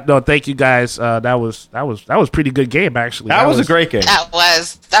thank you guys. That was pretty good game actually. That was a great game. That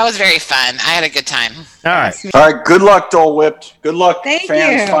was very fun. I had a good time. All right. All right, good luck, Dole Whipped. Good luck, Thank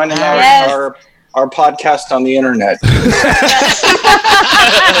fans, you. finding out Yes. our podcast on the internet.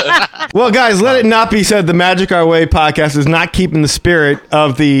 Well, guys, let it not be said the Magic Our Way podcast is not keeping the spirit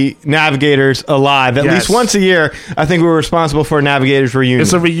of the Navigators alive. At least once a year, I think we're responsible for a Navigators reunion.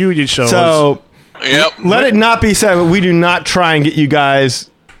 It's a reunion show. So let it not be said that we do not try and get you guys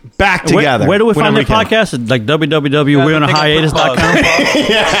back together. Where do we find whenever the we can. podcast? Like www.weonahiatus.com?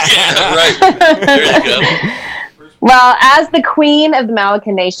 Yeah, right. There you go. Well, as the queen of the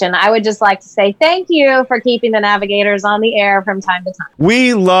MOWican Nation, I would just like to say thank you for keeping the Navigators on the air from time to time.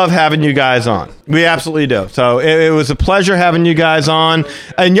 We love having you guys on. We absolutely do. So it was a pleasure having you guys on.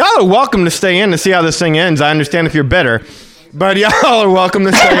 And y'all are welcome to stay in to see how this thing ends. I understand if you're bitter. But y'all are welcome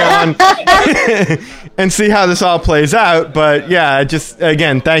to stay on and see how this all plays out. But yeah, just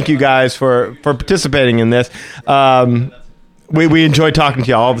again, thank you guys for participating in this. We enjoy talking to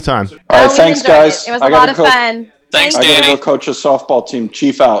y'all all the time. All right, thanks, guys. It was a lot of fun. Thanks, I Danny. gotta go coach a softball team.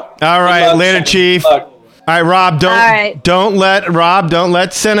 Chief out. All right, later, Chief. All right, Rob. Don't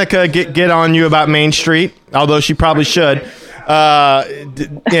let Seneca get on you about Main Street, although she probably should.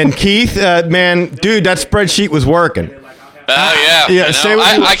 And Keith, man, dude, that spreadsheet was working. Oh, yeah.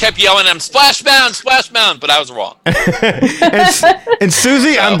 I kept yelling at him, splash mound, but I was wrong. And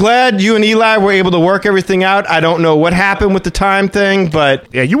Susie, I'm glad you and Eli were able to work everything out. I don't know what happened with the time thing,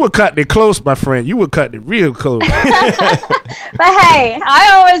 but... Yeah, you were cutting it close, my friend. You were cutting it real close. But hey,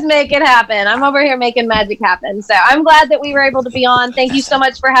 I always make it happen. I'm over here making magic happen. So I'm glad that we were able to be on. Thank you so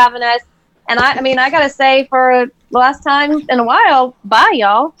much for having us. And I got to say, for the last time in a while, bye,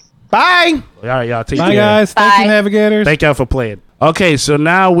 y'all. Bye. All right, y'all. Take Bye, care. guys. Thank you, Navigators. Thank y'all for playing. Okay, so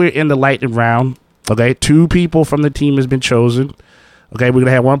now we're in the lightning round. Okay, 2 people from the team has been chosen. Okay, we're going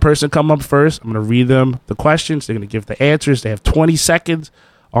to have one person come up first. I'm going to read them the questions. They're going to give the answers. They have 20 seconds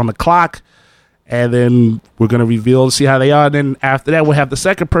on the clock. And then we're going to reveal and see how they are. And then after that, we'll have the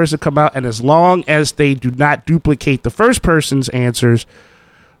second person come out. And as long as they do not duplicate the first person's answers,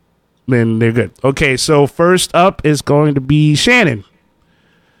 then they're good. Okay, so first up is going to be Shannon.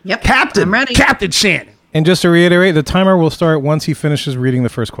 Yep. Captain. I'm ready. Captain Shannon. And just to reiterate, the timer will start once he finishes reading the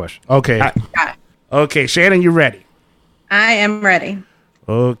first question. Okay. Got it. Okay, Shannon, you ready? I am ready.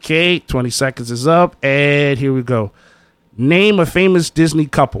 Okay, 20 seconds is up. And here we go. Name a famous Disney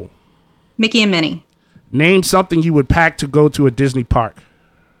couple. Mickey and Minnie. Name something you would pack to go to a Disney park.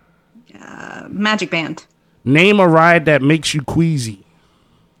 Magic Band. Name a ride that makes you queasy.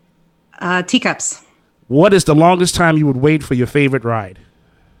 Teacups. What is the longest time you would wait for your favorite ride?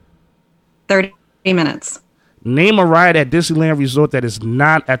 30 minutes. Name a ride at Disneyland Resort that is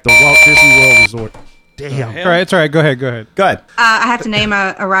not at the Walt Disney World Resort. Damn. All right, it's all right. Go ahead. Go ahead. I have to name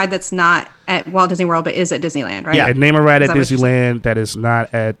a ride that's not at Walt Disney World, but is at Disneyland, right? Yeah, and name a ride Is at that what you're saying? Disneyland that is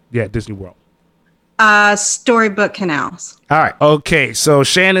not at Disney World. Storybook Canals. All right. Okay, so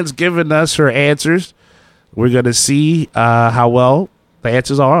Shannon's giving us her answers. We're going to see how well the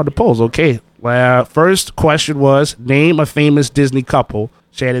answers are on the polls. Okay. First question was, name a famous Disney couple.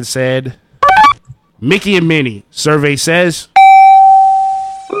 Shannon said, Mickey and Minnie. Survey says,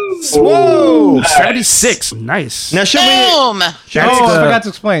 Whoa! 76. Nice. Now, should Boom. we... I forgot to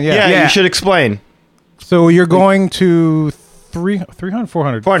explain. Yeah, you should explain. So you're going to 300,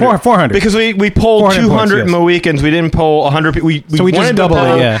 400? 400. Because we polled 200 points, yes. Mohicans. We didn't poll 100 people. We So we just wanted to double it,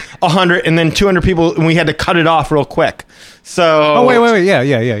 poll yeah. 100, and then 200 people, and we had to cut it off real quick. So... Oh, wait.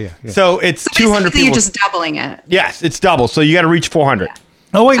 Yeah. So it's 200 people. You're just doubling it. Yes, it's double. So you got to reach 400.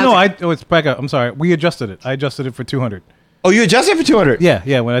 Oh, wait, no. It's back up. I'm sorry. We adjusted it. I adjusted it for 200. Oh, you adjusted for 200?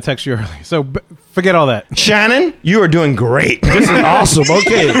 Yeah, when I texted you earlier. So forget all that. Shannon, you are doing great. This is awesome.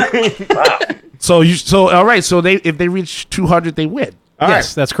 Okay. Wow. So all right. So if they reach 200, they win.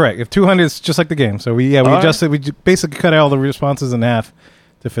 Yes, that's correct. If 200 is just like the game. So we adjusted. We basically cut all the responses in half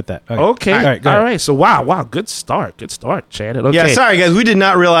to fit that. Okay. All right. Go ahead. So wow. Good start, Shannon. Okay. Yeah, sorry, guys. We did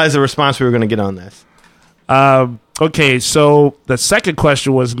not realize the response we were going to get on this. Okay, so the second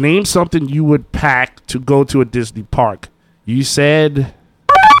question was, name something you would pack to go to a Disney park. You said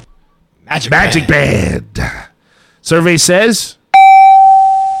Magic Band. Survey says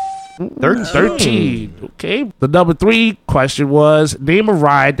 13. Okay. The number 3 question was, name a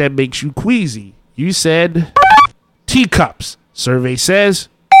ride that makes you queasy. You said teacups. Survey says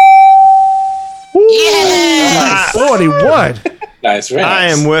 41. Nice, very I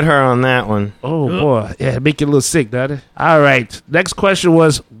nice. am with her on that one. Oh, boy. Yeah, make you a little sick, doesn't it? All right. Next question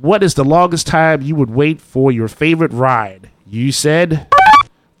was, what is the longest time you would wait for your favorite ride? You said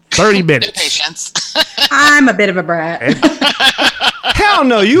 30 minutes. Patience. I'm a bit of a brat. Hell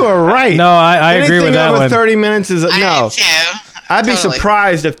no, you are right. No, I agree with that over one. 30 minutes is no. too. I'd be Totally.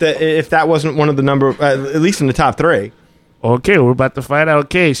 surprised if that wasn't one of the number, at least in the top 3. Okay, we're about to find out.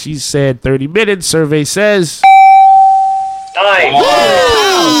 Okay, she said 30 minutes. Survey says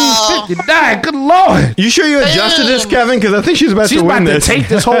 59. Good Lord. You sure you adjusted this, Kevin? Because I think she's about to win this. Take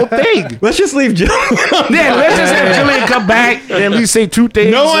this whole thing. Let's just leave Jillian. Yeah, let's just have Jillian come back and at least say 2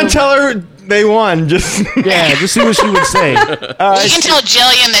 things. No one tell her they won. Just just see what she would say. You can tell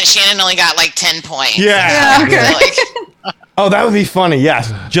Jillian that Shannon only got like 10 points. Yeah. Okay. Oh, that would be funny.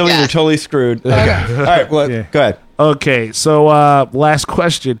 Yes, Jillian, you're totally screwed. Okay. All right, well, go ahead. Okay, so last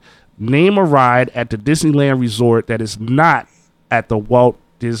question. Name a ride at the Disneyland Resort that is not at the Walt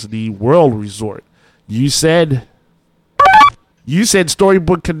Disney World Resort. You said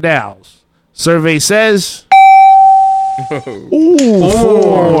Storybook Canals. Survey says 4.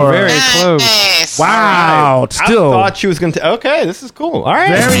 Very close. Nice. Wow. I Still thought she was going to. Okay, this is cool. All right.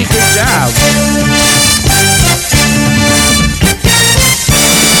 very good job.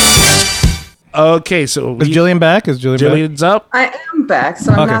 Okay, so Is Jillian back? Jillian's up. I am back,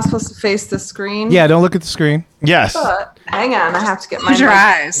 so I'm Okay. not supposed to face the screen. Yeah, don't look at the screen. Yes. But hang on, I have to get my. Close your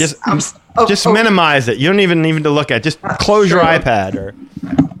eyes. Just minimize it. You don't even to look at. Just close your iPad or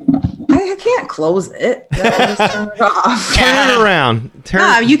I can't close it. I just turn it off. turn it around.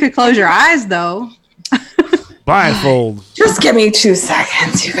 You could close your eyes though. Blindfold. Just give me 2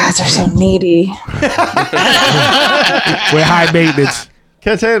 seconds. You guys are so needy. We're high maintenance.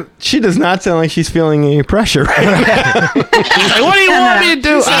 Can I tell you, she does not sound like she's feeling any pressure right now. Like, what do you want me to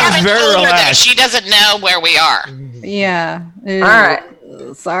do? See, I haven't very told her that. relaxed. She doesn't know where we are. Yeah. All right.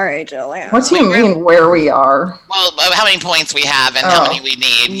 Sorry, Jillian. What do you mean where we are? Well, how many points we have and how many we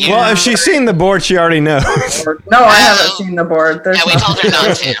need. Well, if she's seen the board, she already knows. No, I haven't seen the board. There's Yeah, we told her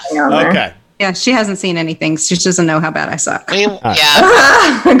not to. nothing on there. Okay. Yeah, she hasn't seen anything. She doesn't know how bad I suck.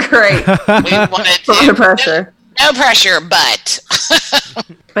 Yeah. Great. We wanted Put to. the pressure. No pressure, but.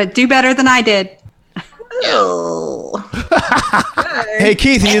 But do better than I did. Hey,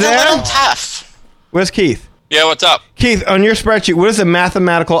 Keith, are you It's a there? little tough. Where's Keith? Yeah, what's up? Keith, on your spreadsheet, what is the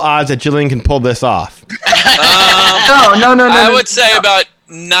mathematical odds that Jillian can pull this off? No. I would say about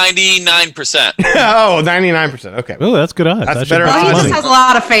 99%. Oh, 99%. Okay. Oh, that's good odds. That's That better should be Well, he odds. just has a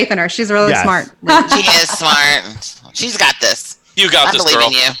lot of faith in her. She's really Yes. smart. She is smart. She's got this. You got I this, believe girl.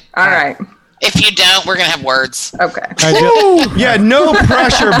 in you. All right. If you don't, we're going to have words. Okay. Yeah, no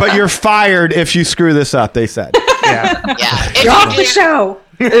pressure, but you're fired if you screw this up, they said. Yeah. Yeah. If You're off you the do, show.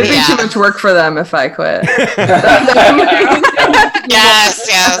 It'd be too much work for them if I quit.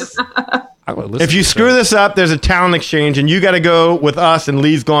 yes. If you screw this up, there's a talent exchange, and you got to go with us, and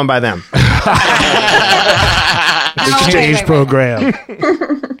Lee's going by them. Exchange program.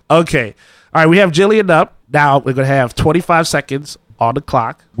 Okay. All right, we have Jillian up. Now we're going to have 25 seconds on the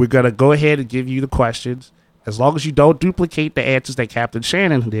clock. We're going to go ahead and give you the questions. As long as you don't duplicate the answers that Captain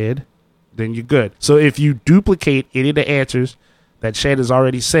Shannon did, then you're good. So if you duplicate any of the answers that Shannon's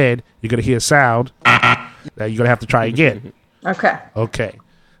already said, you're going to hear a sound that you're going to have to try again. Okay. Okay.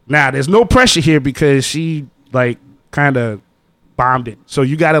 Now, there's no pressure here because she, kind of bombed it. So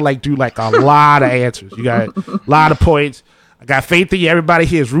you got to, do, a lot of answers. You got a lot of points. I got faith in you. Everybody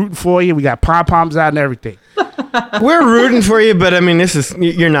here is rooting for you. We got pom-poms out and everything. We're rooting for you, but,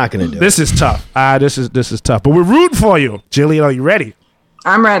 you're not going to do it. This is tough. This is tough. But we're rooting for you. Jillian, are you ready?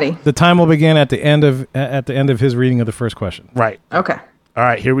 I'm ready. The time will begin at the end of his reading of the first question. Right. Okay. All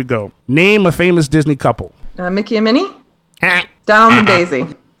right, here we go. Name a famous Disney couple. Mickey and Minnie? Donald and Daisy.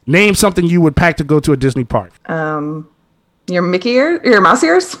 Name something you would pack to go to a Disney park. Your Mickey ears? Your mouse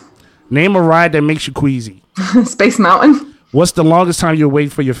ears? Name a ride that makes you queasy. Space Mountain? What's the longest time you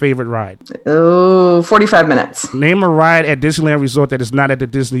wait for your favorite ride? Oh, 45 minutes. Name a ride at Disneyland Resort that is not at the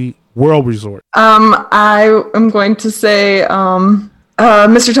Disney World Resort. I am going to say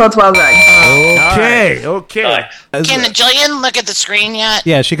Mr. Toad's Wild Ride. Okay. Can Jillian look at the screen yet?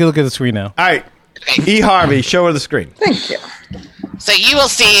 Yeah, she can look at the screen now. All right. E. Harvey, show her the screen. Thank you. So you will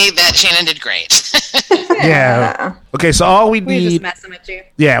see that Shannon did great. Yeah. Okay, so all we We're just need... messing with you.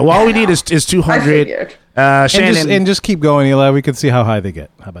 Yeah, well, all we need is I 200. figured. Shannon... And just keep going, Eli. We can see how high they get.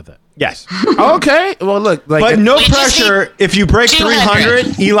 How about that? Yes. Okay. Well, look. But no We just pressure. need If you break 200.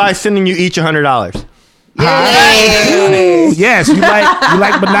 300, Eli's sending you each $100. Yes, you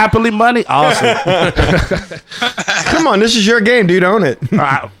like Monopoly money? Awesome. Come on, this is your game, dude. Own it.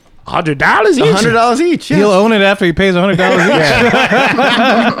 $100 each? $100 each. Yes. He'll own it after he pays $100 each.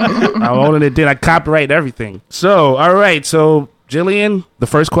 I own it, then I copyright everything. So, all right. So, Jillian, the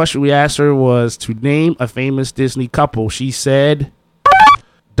first question we asked her was to name a famous Disney couple. She said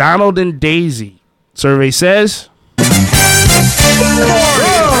Donald and Daisy. Survey says...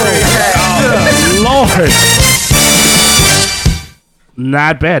 Lord.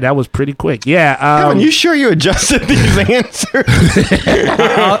 Not bad. That was pretty quick. Yeah. Kevin, you sure you adjusted these answers?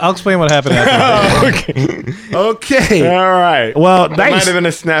 I'll explain what happened after. Okay. All right. Well, That nice. might have been a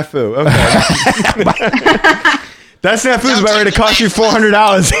snafu. Okay. That snafu's about ready to cost you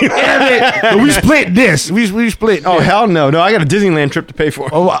 $400. Damn it. We split this. We split. Oh, hell no. No, I got a Disneyland trip to pay for.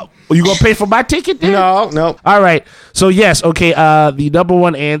 Oh, wow. You going to pay for my ticket then? No. All right. So, yes. Okay. The number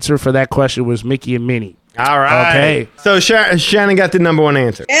one answer for that question was Mickey and Minnie. All right. Okay. So Shannon got the number one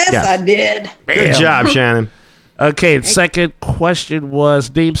answer. Yes, I did. Good job, Shannon. Okay. The second question was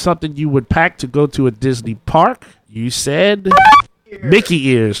name something you would pack to go to a Disney park. You said Mickey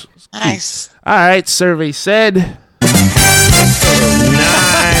ears. Nice. All right. Survey said. Nice.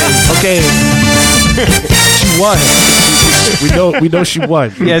 Okay. She won. We know she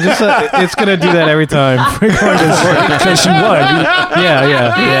won. Yeah, just it's gonna do that every time. Because she won.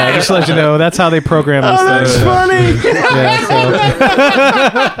 Yeah. Just to let you know, that's how they program this That's funny.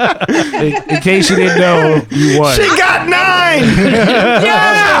 Yeah, In case you didn't know, you won. She got 9.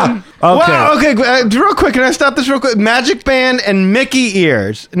 Yeah. Okay. Wow. Okay. Real quick, can I stop this real quick? Magic Band and Mickey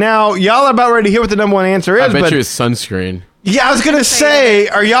ears. Now, y'all are about ready to hear what the number one answer is. I bet but you it's sunscreen. yeah, I was gonna say,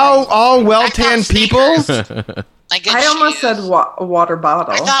 are y'all all well-tanned people? Like good I almost shoes. said water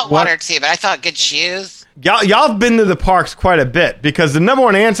bottle. I thought water too, but I thought good shoes. Y'all have been to the parks quite a bit because the number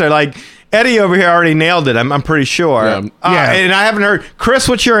one answer, like Eddie over here, already nailed it. I'm pretty sure. Yeah. And I haven't heard. Chris,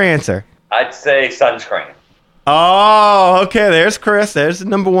 what's your answer? I'd say sunscreen. Oh, okay. There's Chris. There's the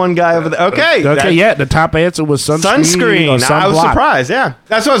number one guy over there. Okay. Okay, yeah. The top answer was sunscreen. Or I was sunblock. surprised. Yeah,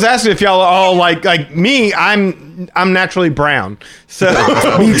 that's what I was asking. If y'all are all like me, I'm naturally brown, so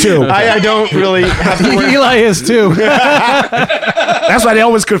Me too. I don't really have to wear. Eli is too. That's why they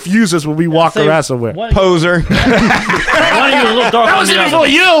always confuse us when we walk around somewhere. Poser. That was even for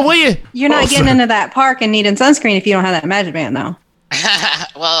you, will you? You're not getting into that park and needing sunscreen if you don't have that magic band, though.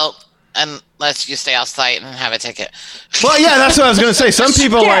 Well, unless you stay off site and have a ticket. Well, yeah, that's what I was going to say. Some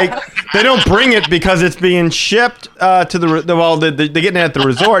people they don't bring it because it's being shipped to they're getting it at the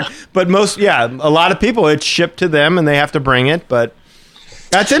resort. But a lot of people, it's shipped to them and they have to bring it. But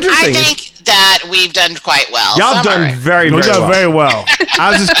that's interesting. I think that we've done quite well. Y'all have done very well.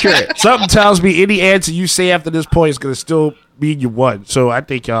 I was just curious. Something tells me any answer you say after this point is going to still mean you won. So I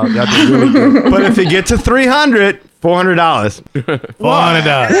think y'all did really good. But if you get to 300, $400.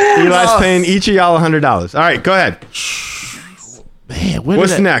 $400. Eli's paying each of y'all $100. All right, go ahead. Man,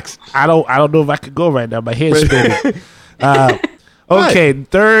 what's next? I don't know if I could go right now. My head's spinning. Okay,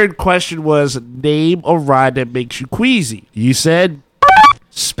 third question was name a ride that makes you queasy. You said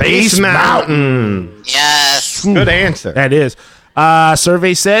Space Mountain. Yes. Good answer. That is.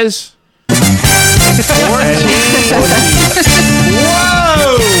 Survey says 14.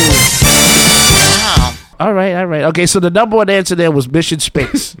 Whoa! Wow. All right. Okay, so the number one answer there was Mission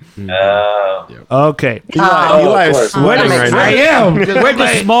Space. Okay. Eli is sweating right now. I am. Where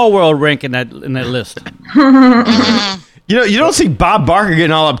does Small World rank in that list? You don't see Bob Barker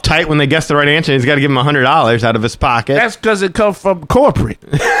getting all uptight when they guess the right answer. He's got to give him $100 out of his pocket. That's because it comes from corporate.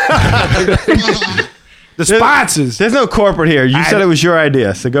 The sponsors. There's no corporate here. You said it was your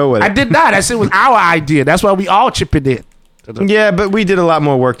idea, so go with it. I did not. I said it was our idea. That's why we all chipping in. Yeah, but we did a lot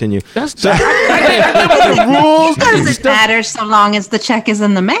more work than you. That's the rules. Doesn't matter so long as the check is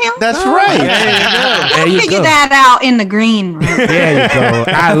in the mail. That's right. We'll figure that out in the green room. There you go.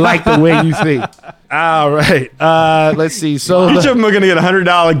 I like the way you think. All right. Let's see. So each of them are going to get a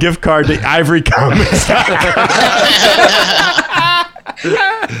 $100 gift card to Ivory Comics.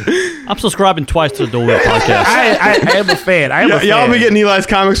 I'm subscribing twice to the Dole Whipped podcast. I am a fan. Y'all be getting Eli's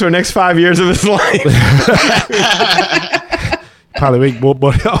comics for the next 5 years of his life. Probably make more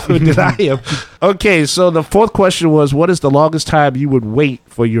money off of it than I am. Okay, so the fourth question was, what is the longest time you would wait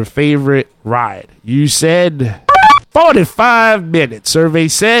for your favorite ride? You said 45 minutes. Survey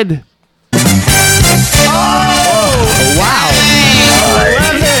said... Oh, wow.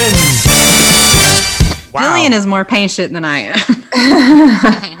 11. Wow. Jillian is more patient than I am.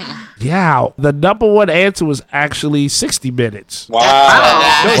 Yeah, the number one answer was actually 60 minutes.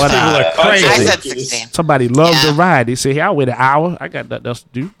 Wow. Those people are crazy. I said 16. Somebody loves the ride. They say, hey, I'll wait an hour. I got nothing else to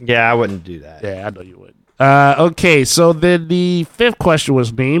do. Yeah, I wouldn't do that. Yeah, I know you would. Okay, so then the fifth question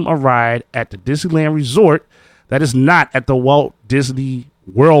was name a ride at the Disneyland Resort that is not at the Walt Disney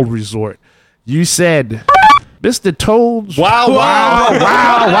World Resort. You said Mr. Toad's Wow.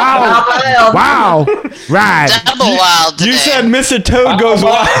 ride. Double wild today. You said Mr. Toad goes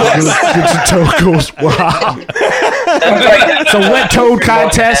wild. Mr. Toad goes wild. So wet toad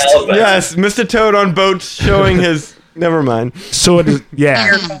contest. Yes, Mr. Toad on boats showing his... Never mind. So it is,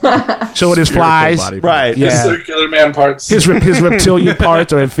 showing his flies. Right. The circular man parts. His reptilian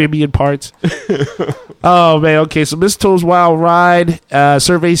parts or amphibian parts. Oh, man. Okay, so Mr. Toad's Wild Ride.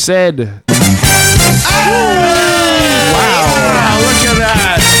 Survey said... Wow, look at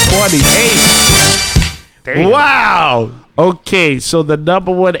that. 28. Damn. Wow. Okay, so the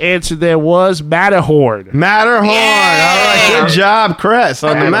number one answer there was Matterhorn. Matterhorn. All right, good job, Chris,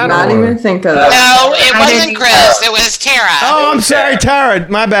 on the Matterhorn. Not even think of that. No, it wasn't Chris. It was Tara. Oh, I'm sorry, Tara.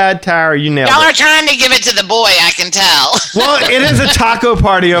 My bad, Tara. You nailed Y'all it. are trying to give it to the boy, I can tell. Well, it is a taco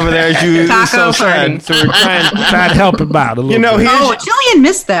party over there, as you so said. So we're trying to help him out a little bit. Oh, Jillian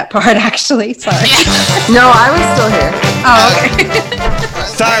missed that part, actually. Sorry. No, I was still here. Oh, okay.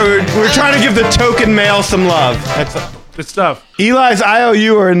 Sorry, we're trying to give the token mail some love. That's good stuff. Eli's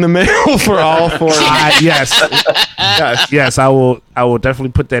IOU are in the mail for all four. Yes. Yes, I will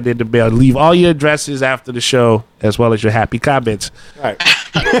definitely put that in the mail. Leave all your addresses after the show, as well as your happy comments. All right.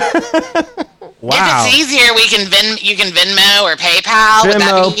 Wow. If it's easier, you can Venmo or PayPal. Would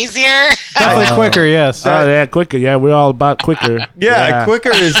that be easier? Definitely quicker, yes. Oh, yeah, quicker. Yeah, we're all about quicker. Yeah,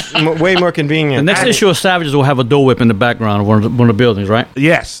 quicker is way more convenient. The next issue of Savages will have a Dole Whip in the background of one of the buildings, right?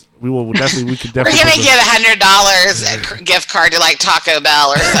 Yes. We could definitely. We're gonna get $100 gift card to like Taco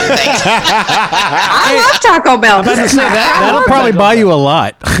Bell or something. I love Taco Bell. I was about to say that'll probably buy you a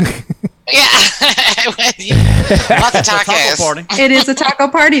lot. Yeah, lots of tacos. It is a taco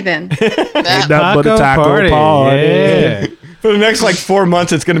party then. Ain't nothing but a taco party. Yeah. For the next 4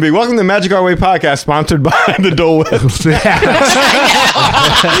 months, it's going to be welcome to the Magic Our Way podcast, sponsored by the Dole Whipped.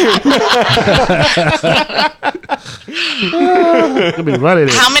 Gonna be running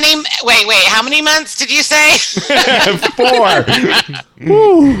it. How many? Wait. How many months did you say? 4.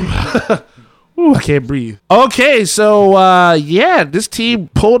 Woo. Ooh, I can't breathe. Okay, so this team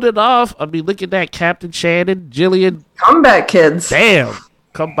pulled it off. I mean, look at that, Captain Shannon, Jillian. Comeback kids. Damn,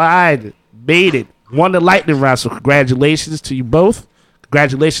 combined, made it. Won the lightning round. So congratulations to you both.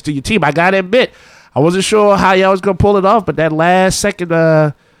 Congratulations to your team. I gotta admit, I wasn't sure how y'all was gonna pull it off, but that last second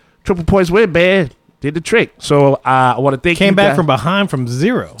triple points win, man, did the trick. So I want to thank you. Came back from behind from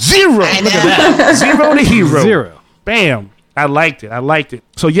 0. 0. Look at that. 0 to hero. 0. Bam. I liked it.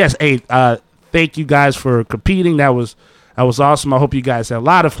 So yes, hey, thank you guys for competing. That was awesome. I hope you guys had a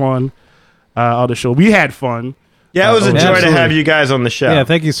lot of fun on the show. We had fun. Yeah, it was a joy to have you guys on the show. Yeah,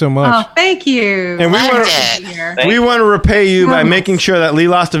 thank you so much. Oh, thank you. And we want to repay you by making sure that Lee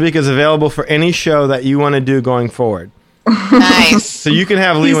Lostovica is available for any show that you want to do going forward. Nice. So you can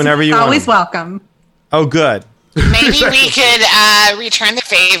have Lee He's whenever you want. always welcome. Oh, good. Maybe we could return the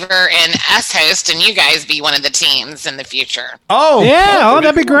favor and us host, and you guys be one of the teams in the future. Oh, yeah. Oh,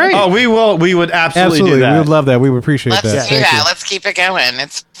 that'd be great. Oh, we will. We would absolutely do that. We would love that. We would appreciate Let's that. do that. Let's keep it going.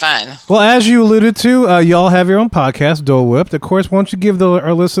 It's fun. Well, as you alluded to, y'all have your own podcast, Dole Whipped. Of course, why don't you give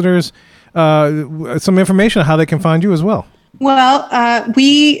our listeners some information on how they can find you as well? Well,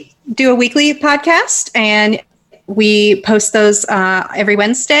 we do a weekly podcast, and we post those every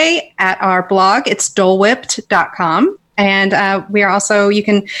Wednesday at our blog. It's dolewhipped.com. And we are also, you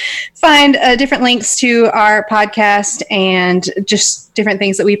can find different links to our podcast and just different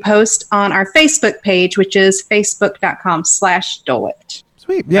things that we post on our Facebook page, which is facebook.com/dolewhipped.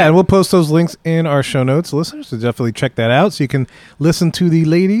 Sweet. Yeah, and we'll post those links in our show notes, listeners, so definitely check that out so you can listen to the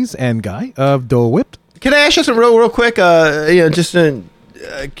ladies and guy of Dole Whipped. Can I ask you something real quick? Just a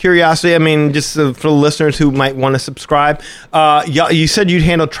curiosity. I mean, just for the listeners who might want to subscribe. You said you'd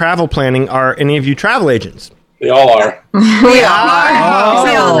handle travel planning. Are any of you travel agents? We all are. We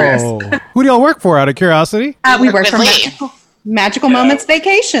are. Who do y'all work for, out of curiosity? We work for Magical Moments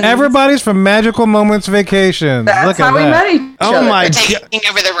Vacations. Everybody's from Magical Moments Vacations. That's Look how at we that. met each other. Oh my Taking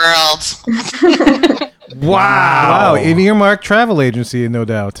over the world. Wow. An earmarked travel agency, no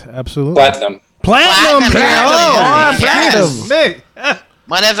doubt. Absolutely. Platinum. Platinum. Yes. Platinum.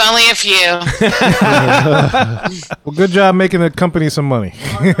 One of only a few. Well, good job making the company some money.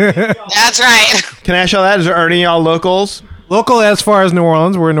 That's right. Can I ask y'all that? Is there any of y'all locals? Local as far as New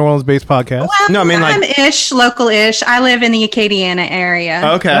Orleans. We're a New Orleans-based podcast. Well, No, I mean, like- I'm local-ish. I live in the Acadiana area.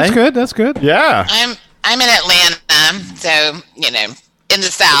 Okay. That's good. That's good. Yeah. I'm in Atlanta, so in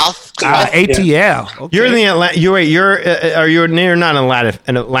the South. ATL. Okay. You're in the Atlanta. You're near not an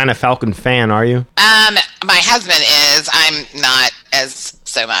Atlanta Falcon fan, are you? My husband is. I'm not as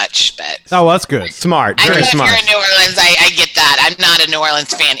so much, but Oh, well, that's good. Smart. I know Very if smart. you're in New Orleans, I get that. I'm not a New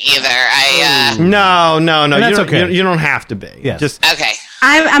Orleans fan either. No. And that's You okay. don't have to be. Yes. Just Okay.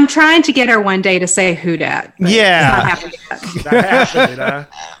 I'm trying to get her one day to say who dat. yeah.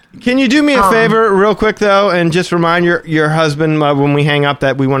 Can you do me a favor real quick, though, and just remind your husband when we hang up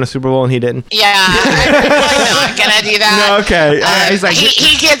that we won a Super Bowl and he didn't? Yeah, I'm really not gonna do that. No, okay. He's like,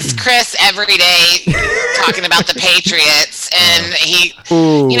 he gets Chris every day talking about the Patriots, and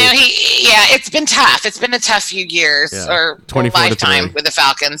it's been tough. It's been a tough few years or 24 to lifetime 3. with the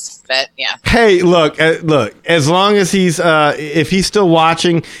Falcons, but yeah. Hey, look. As long as he's, if he's still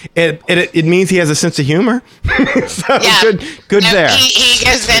watching, it means he has a sense of humor. So Yeah. good No, there. He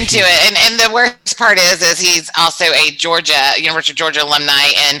goes into it, and the worst part is he's also a University of Georgia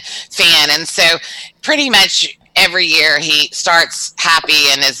alumni and fan, and so pretty much every year he starts happy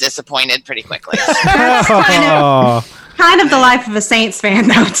and is disappointed pretty quickly. Kind of the life of a Saints fan,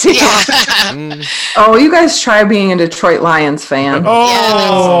 though, too. Oh, you guys try being a Detroit Lions fan.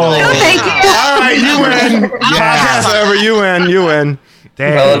 Oh, thank you. All right, you win. Podcast over. You win.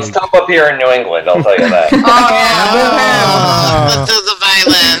 Well, it's tough up here in New England, I'll tell you that. This is a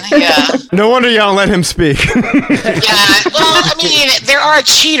violin, yeah. No wonder y'all let him speak. Yeah, well, I mean, there are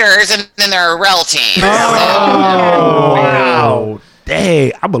cheaters, and then there are rel teams. wow.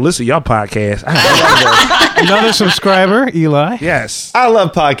 Dang, I'm gonna listen to your podcast. Another subscriber, Eli. Yes. I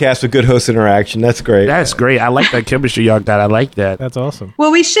love podcasts with good host interaction. That's great. That's great. I like that chemistry y'all got. I like that. That's awesome.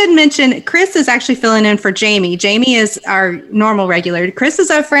 Well, we should mention Chris is actually filling in for Jamie. Jamie is our normal regular. Chris is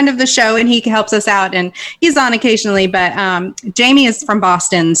a friend of the show, and he helps us out, and he's on occasionally. But Jamie is from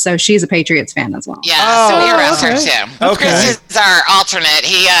Boston, so she's a Patriots fan as well. Yeah, so he aroused her too. Okay. Chris is our alternate.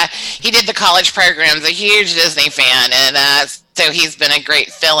 He did the college programs, a huge Disney fan, and so he's been a great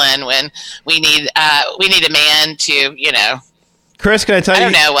fill-in when we need a man to, Chris, can I tell you? I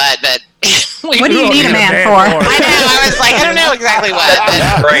don't know what, but What do you need a man for? I know. I was like, I don't know exactly what.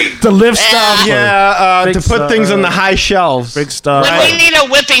 But Great. To lift stuff. Yeah, to put things on the high shelves. Big stuff. when we need a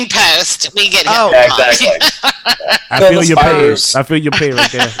whipping post, we get him. Yeah, exactly. I feel your pain. I feel your pain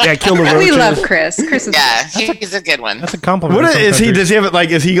right there. Yeah, kill the roaches. We love Chris. Chris is he's a good one. That's a compliment. What is he? Does he have it? Like,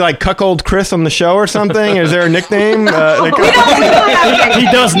 is he like cuckold Chris on the show or something? Is there a nickname? We don't have He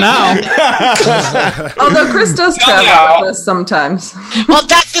does now. Although Chris does travel with us sometimes. Well,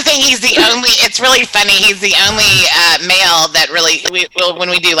 that's the thing. He's the only. It's really funny. He's the only male that really. When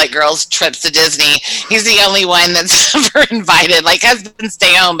we do like girls' trips to Disney, he's the only one that's ever invited. Like husbands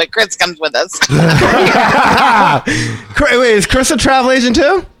stay home, but Chris comes with us. Wait, is Chris a travel agent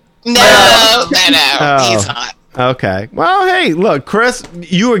too? No, Oh. he's not. Okay. Well, hey, look, Chris,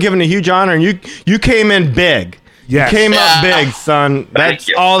 you were given a huge honor, and you came in big. Yes. You came up big, son. That's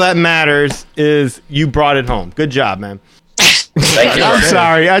all that matters. Is you brought it home. Good job, man. Thank you. I'm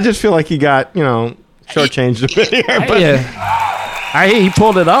sorry. I just feel like he got shortchanged a bit here. But I hear he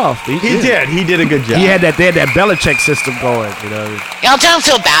pulled it off. He did. He did a good job. He had that Belichick system going. Y'all don't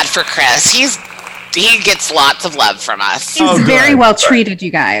feel bad for Chris. He gets lots of love from us. He's very well treated,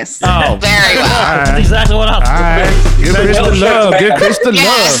 you guys. Oh, very well. That's exactly what happened. Give Chris the love. Give Chris the love.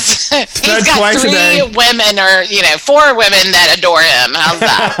 Yes. He's got 3 women or 4 women that adore him. How's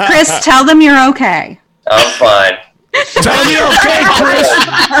that? Chris, tell them you're okay. I'm fine. Tell him you're okay, Chris.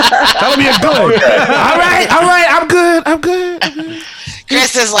 Tell him you're good. All right. I'm good.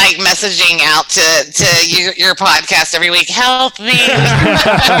 Chris is like messaging out to your podcast every week. Help me.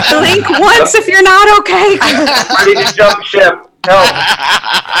 Blink once if you're not okay. Ready to jump ship. Help.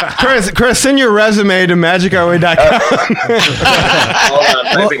 Chris, send your resume to magicourway.com. Hold on,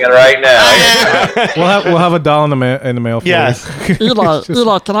 I'm typing it right now. We'll have a doll in the mail for Yes. you. Eli,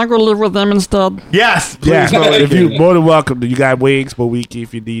 can I go live with them instead? Yes, please. Yeah, if you're more than welcome. You got wings per week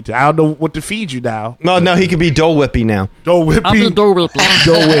if you need to. I don't know what to feed you now. No, he could be Dole Whippy now. Dole Whippy. I'll be Dole Whipped.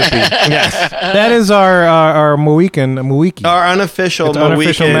 Dole Whippy. Yes. That is our MOWican. Our unofficial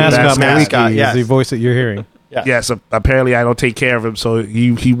unofficial mascot, mascot. MOWican, Yes. is the voice that you're hearing. Yes, apparently I don't take care of him, so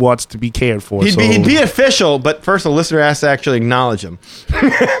he wants to be cared for. He'd be official, but first the listener has to actually acknowledge him.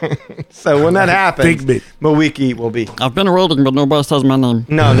 So when that happens, MOWican will be. I've been waiting, but nobody says my name.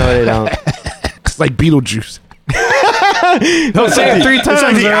 No, they don't. It's like Beetlejuice. Don't say it 3 times. It's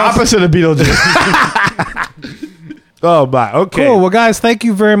like the opposite of Beetlejuice. Oh, my. Okay. Cool. Well, guys, thank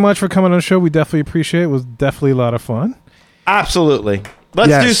you very much for coming on the show. We definitely appreciate it. It was definitely a lot of fun. Absolutely.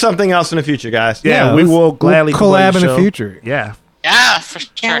 Let's do something else in the future, guys. Yeah, we will gladly collab in the future. Yeah. Yeah, for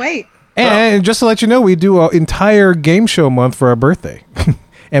sure. Can't wait. And just to let you know, we do an entire game show month for our birthday,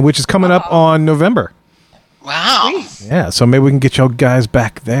 and which is coming up on November. Wow. Yeah, so maybe we can get y'all guys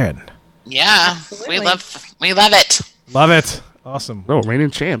back then. Yeah, we love it. Love it. Awesome. Oh, reigning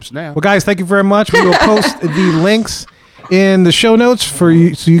champs now. Well, guys, thank you very much. We will post the links in the show notes for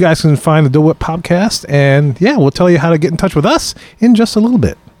you, so you guys can find the Dole Whipped podcast. And yeah, we'll tell you how to get in touch with us in just a little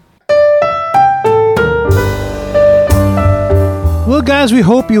bit. Well, guys, we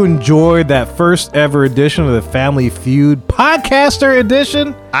hope you enjoyed that first ever edition of the Family Feud Podcaster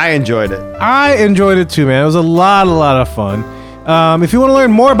Edition. I enjoyed it. I enjoyed it too, man. It was a lot of fun. If you want to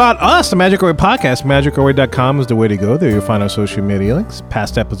learn more about us, the Magic Our Way podcast, magicourway.com is the way to go. There you'll find our social media links,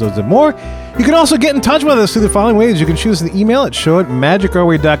 past episodes, and more. You can also get in touch with us through the following ways. You can shoot us an email at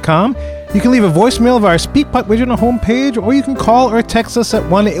show@magicourway.com. You can leave a voicemail of our SpeakPipe widget on the homepage, or you can call or text us at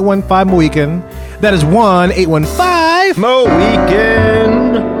 1-815-MOWican. That is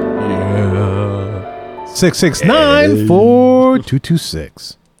 1-815-MOWican. Yeah.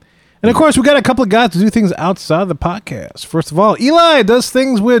 669-4226. And of course, we got a couple of guys to do things outside the podcast. First of all, Eli does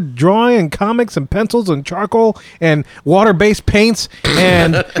things with drawing and comics and pencils and charcoal and water-based paints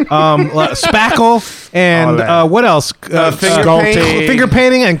and spackle and what else? Finger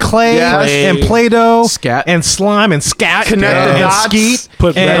painting and clay and Play-Doh and slime and scat Connect the dots. skeet.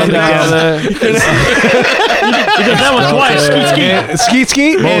 Put that together. He did that one twice.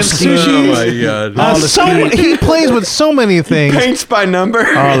 Skeet and sushi. Oh my God. He plays with so many things. Paints by number.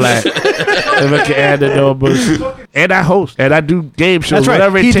 All that. If I can add the numbers. And I host. And I do game shows. That's right.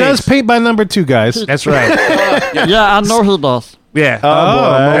 Whatever it He takes. does paint by number 2, guys. That's right. Yeah, I know he does. Yeah.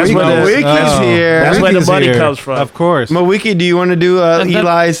 That's what MOWican's here. That's where the money comes from. Of course. MOWican, do you want to do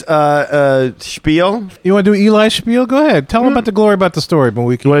Eli's spiel? You want to do Eli's spiel? Go ahead. Tell him about the glory about the story,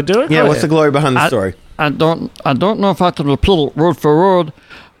 MOWican. You want to do it? Yeah, Go what's the ahead. glory behind the story? I don't know if I can repeat it word for word.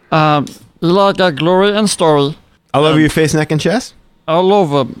 Eli got glory and story. All over your face, neck, and chest? All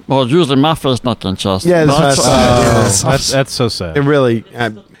over, well, usually my face, neck, and chest. Yeah, that's That's so sad. It really.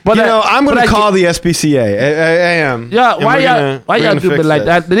 But I'm going to call the SPCA. I am. Yeah, why y'all do me like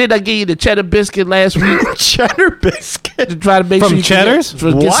that? Didn't I give you the cheddar biscuit last week? Cheddar biscuit? To try to make from sure you Cheddar's?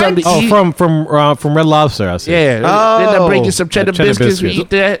 get something to eat. From Red Lobster, I see. Yeah. Didn't I bring you some cheddar biscuits? We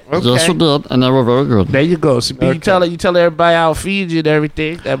eat that? Okay. Yes, you did, and they were very good. There you go. So you tell everybody I'll feed you and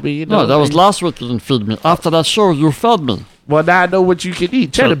everything. I mean, No, that was last week you didn't feed me. After that show, you fed me. Well, now I know what you can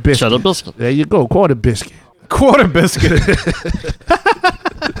eat. Cheddar biscuit. Cheddar biscuit. There you go. Quarter biscuit. Quarter biscuit.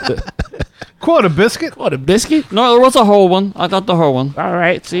 Quarter biscuit? Quarter biscuit? No, it was a whole one. I got the whole one. All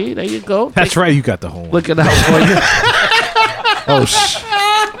right. See, there you go. That's right. You got the whole one. Looking out for you. Oh,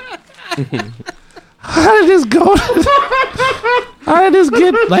 how did this go? How did this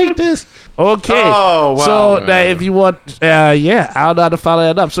get like this? Okay. Oh, wow. So now if you want, I don't know how to follow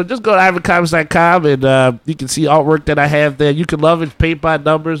that up. So just go to ivorycomics.com and you can see artwork that I have there. You can love it, paint by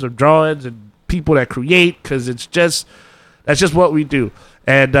numbers or drawings and people that create, because that's just what we do.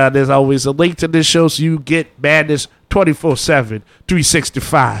 And there's always a link to this show, so you get madness 24/7,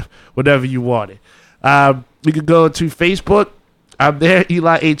 365, whenever you want it. You can go to Facebook. I'm there,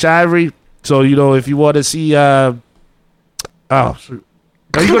 Eli H. Ivory. So, if you want to see... you go to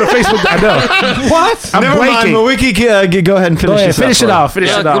Facebook. I know. What? I'm Never blanking. mind, but we could go ahead and finish it off. Finish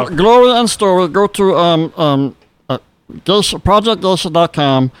it off. Glory and Story. Go to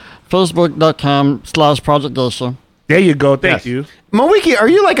projectgeisha.com, facebook.com/Project Geisha. There you go. Thank you. MOWican, are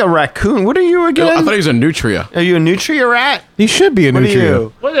you like a raccoon? What are you again? I thought he was a nutria. Are you a nutria rat? He should be a What are nutria.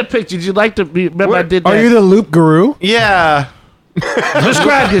 you? What are the pictures? Did you like to be... Remember I did that? Are you the Loop Guru? Yeah.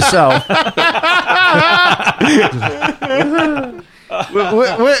 Describe yourself. What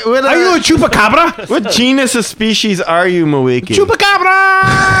Are you a chupacabra? What genus of species are you, MOWican? Chupacabra!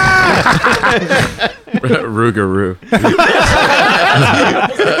 Rougarou.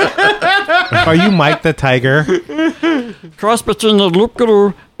 Are you Mike the Tiger? Cross between the Loop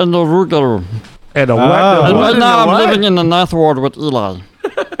Guru and the Rougarou. And And right now I'm living in the Ninth Ward with Eli.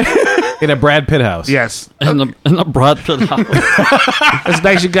 In a Brad Pitt house. Yes. In the Brad Pitt house. It's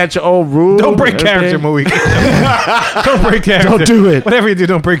nice you got your own room. Don't break character, MOWican. Don't break character. Don't do it. Whatever you do,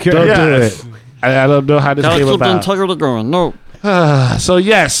 don't break character. Don't do it. I don't know how this Gotta came keep the about. integrity going. No. So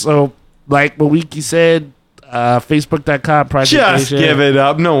like MOWican said, Facebook.com Project Just Geisha. give it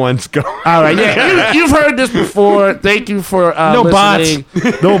up. No one's going. All right, yeah, you've heard this before. Thank you for No listening.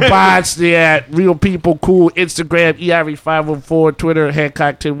 No bots. Yeah, real people, cool. Instagram, EIV514, Twitter,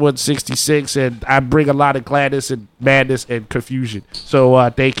 Hancock10166, and I bring a lot of gladness and madness and confusion. So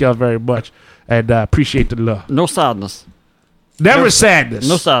thank y'all very much, and appreciate the love. No sadness. Never sadness.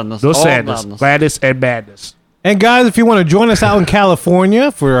 No sadness. No All sadness. madness. Gladness and madness. And guys, if you want to join us out in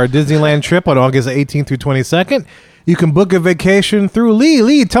California for our Disneyland trip on August 18th through 22nd, you can book a vacation through Lee.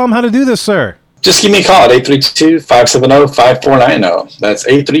 Lee, tell them how to do this, sir. Just give me a call at 832-570-5490. That's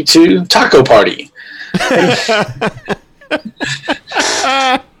 832-TACO Party.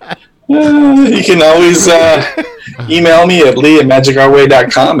 You can always email me at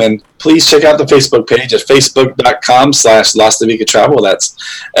lee@magicourway.com, and please check out the Facebook page at facebook.com/Lastovica Travel. That's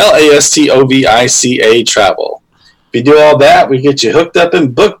LASTOVICA Travel. If you do all that, we get you hooked up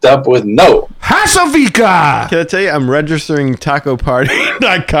and booked up with no Hasavica. Can I tell you, I'm registering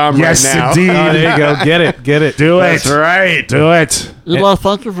tacoparty.com Yes, right now. indeed. Oh, there you go. Get it. Do it. That's right. Do it. Eli,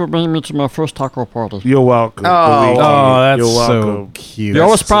 thank you for bringing me to my first taco party. You're welcome. Oh, that's You're so welcome. cute. You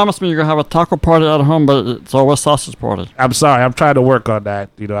always promise me you're going to have a taco party at home, but it's always sausage party. I'm sorry. I'm trying to work on that.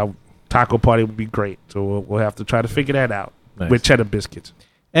 Taco party would be great. So we'll have to try to figure that out with cheddar biscuits.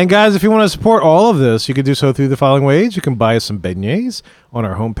 And guys, if you want to support all of this, you can do so through the following ways. You can buy us some beignets on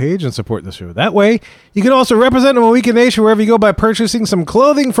our homepage and support the show that way. You can also represent the MOWican Nation wherever you go by purchasing some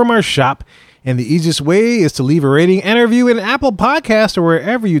clothing from our shop. And the easiest way is to leave a rating and a review in Apple Podcast or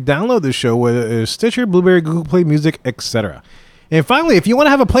wherever you download the show, whether it's Stitcher, Blueberry, Google Play Music, etc. And finally, if you want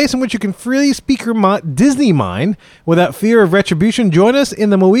to have a place in which you can freely speak your Disney mind without fear of retribution, join us in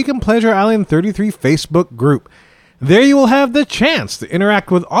the MOWican Pleasure Island 33 Facebook group. There you will have the chance to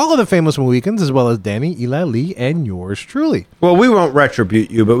interact with all of the famous MOWicans, as well as Danny, Eli, Lee, and yours truly. Well, we won't retribute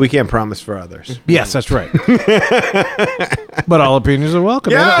you, but we can't promise for others. Yes, that's right. But all opinions are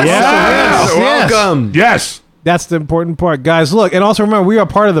welcome. Yes. Welcome. Yes. That's the important part. Guys, look, and also remember, we are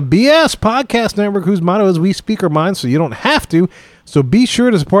part of the BS Podcast Network, whose motto is We Speak Our Minds, so you don't have to. So be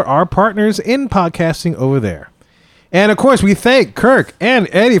sure to support our partners in podcasting over there. And, of course, we thank Kirk and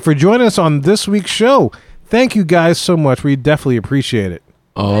Eddie for joining us on this week's show. Thank you guys so much. We definitely appreciate it.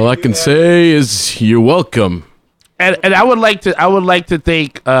 All I can say is you're welcome. And I would like to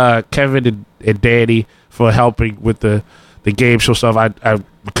thank Kevin and Danny for helping with the game show stuff. I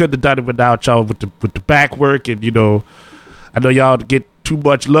couldn't have done it without y'all with the back work, and I know y'all get too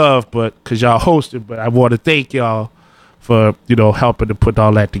much love, but because y'all hosted. But I want to thank y'all for helping to put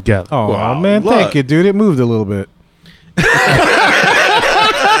all that together. Oh man, thank you, dude. It moved a little bit.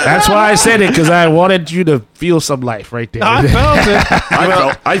 That's why I said it, because I wanted you to feel some life right there. I felt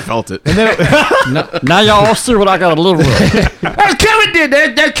it. I felt it. And then now y'all all see what I got to live with. That's Kevin did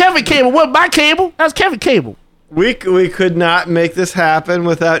that. That Kevin cable wasn't my cable. That was Kevin cable. We could not make this happen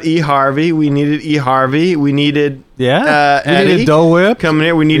without E. Harvey. We needed E. Harvey. We needed we Eddie needed Dole Whipped coming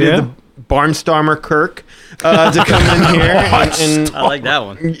here. We needed the Barnstormer Kirk to come in here and I like that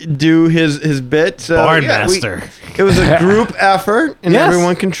one. do his bit. So, Barnmaster. It was a group effort, and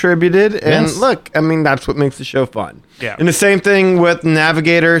everyone contributed. And Yes. look, I mean, that's what makes the show fun. Yeah. And the same thing with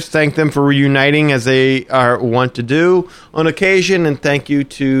Navigators. Thank them for reuniting as they are want to do on occasion. And thank you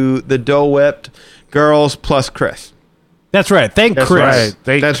to the Dole Whipped girls plus Chris. That's right. Thank Chris.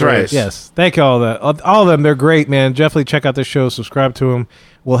 Right. That's Chris. right. Yes. Thank you all of them. They're great, man. Definitely check out the show. Subscribe to them.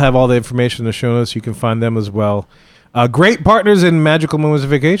 We'll have all the information in the show notes. You can find them as well. Great partners in Magical Moments of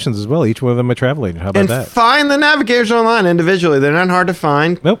Vacations as well. Each one of them a travel agent. How about And that? find the Navigators online individually. They're not hard to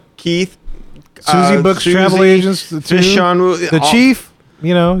find. Nope. Keith, Susie Books Travel Agents. The two. Fish Sean, The Chief.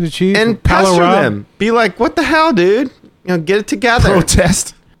 The Chief. and Paolo pester Rob. them. Be like, what the hell, dude? Get it together.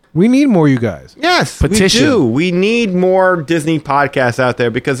 Protest. We need more, you guys. Yes, Petition. we do. We need more Disney podcasts out there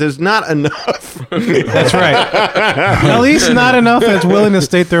because there's not enough. That's right. At least not enough that's willing to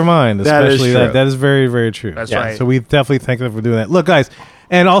state their mind. That is Especially true. that is very, very true. That's right. So we definitely thank them for doing that. Look, guys,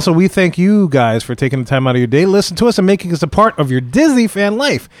 and also we thank you guys for taking the time out of your day to listen to us and making us a part of your Disney fan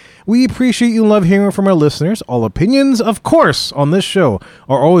life. We appreciate you and love hearing from our listeners. All opinions, of course, on this show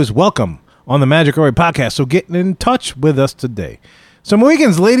are always welcome on the Magic Our Way podcast. So get in touch with us today. So,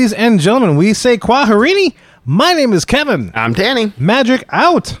 MOWicans, ladies and gentlemen, we say Kwaharini. My name is Kevin. I'm Danny. Magic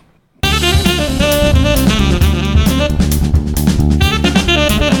out.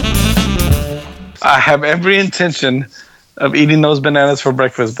 I have every intention of eating those bananas for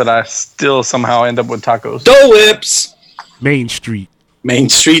breakfast, but I still somehow end up with tacos. Dole Whips. Main Street. Main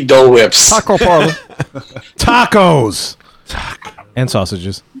Street Dole Whips. Taco parlor. Tacos. And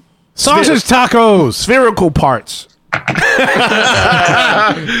sausages. Sausage tacos. Spherical parts.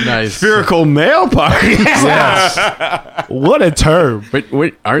 Nice. Spherical mail party. Yes. What a term. But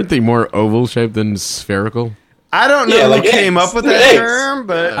wait, aren't they more oval shaped than spherical? I don't know who came up with that term,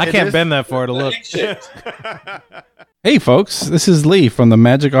 but I can't bend that far to look. Hey, folks, this is Lee from the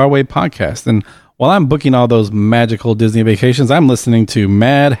Magic Our Way podcast. And while I'm booking all those magical Disney vacations, I'm listening to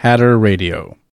Mad Hatter Radio.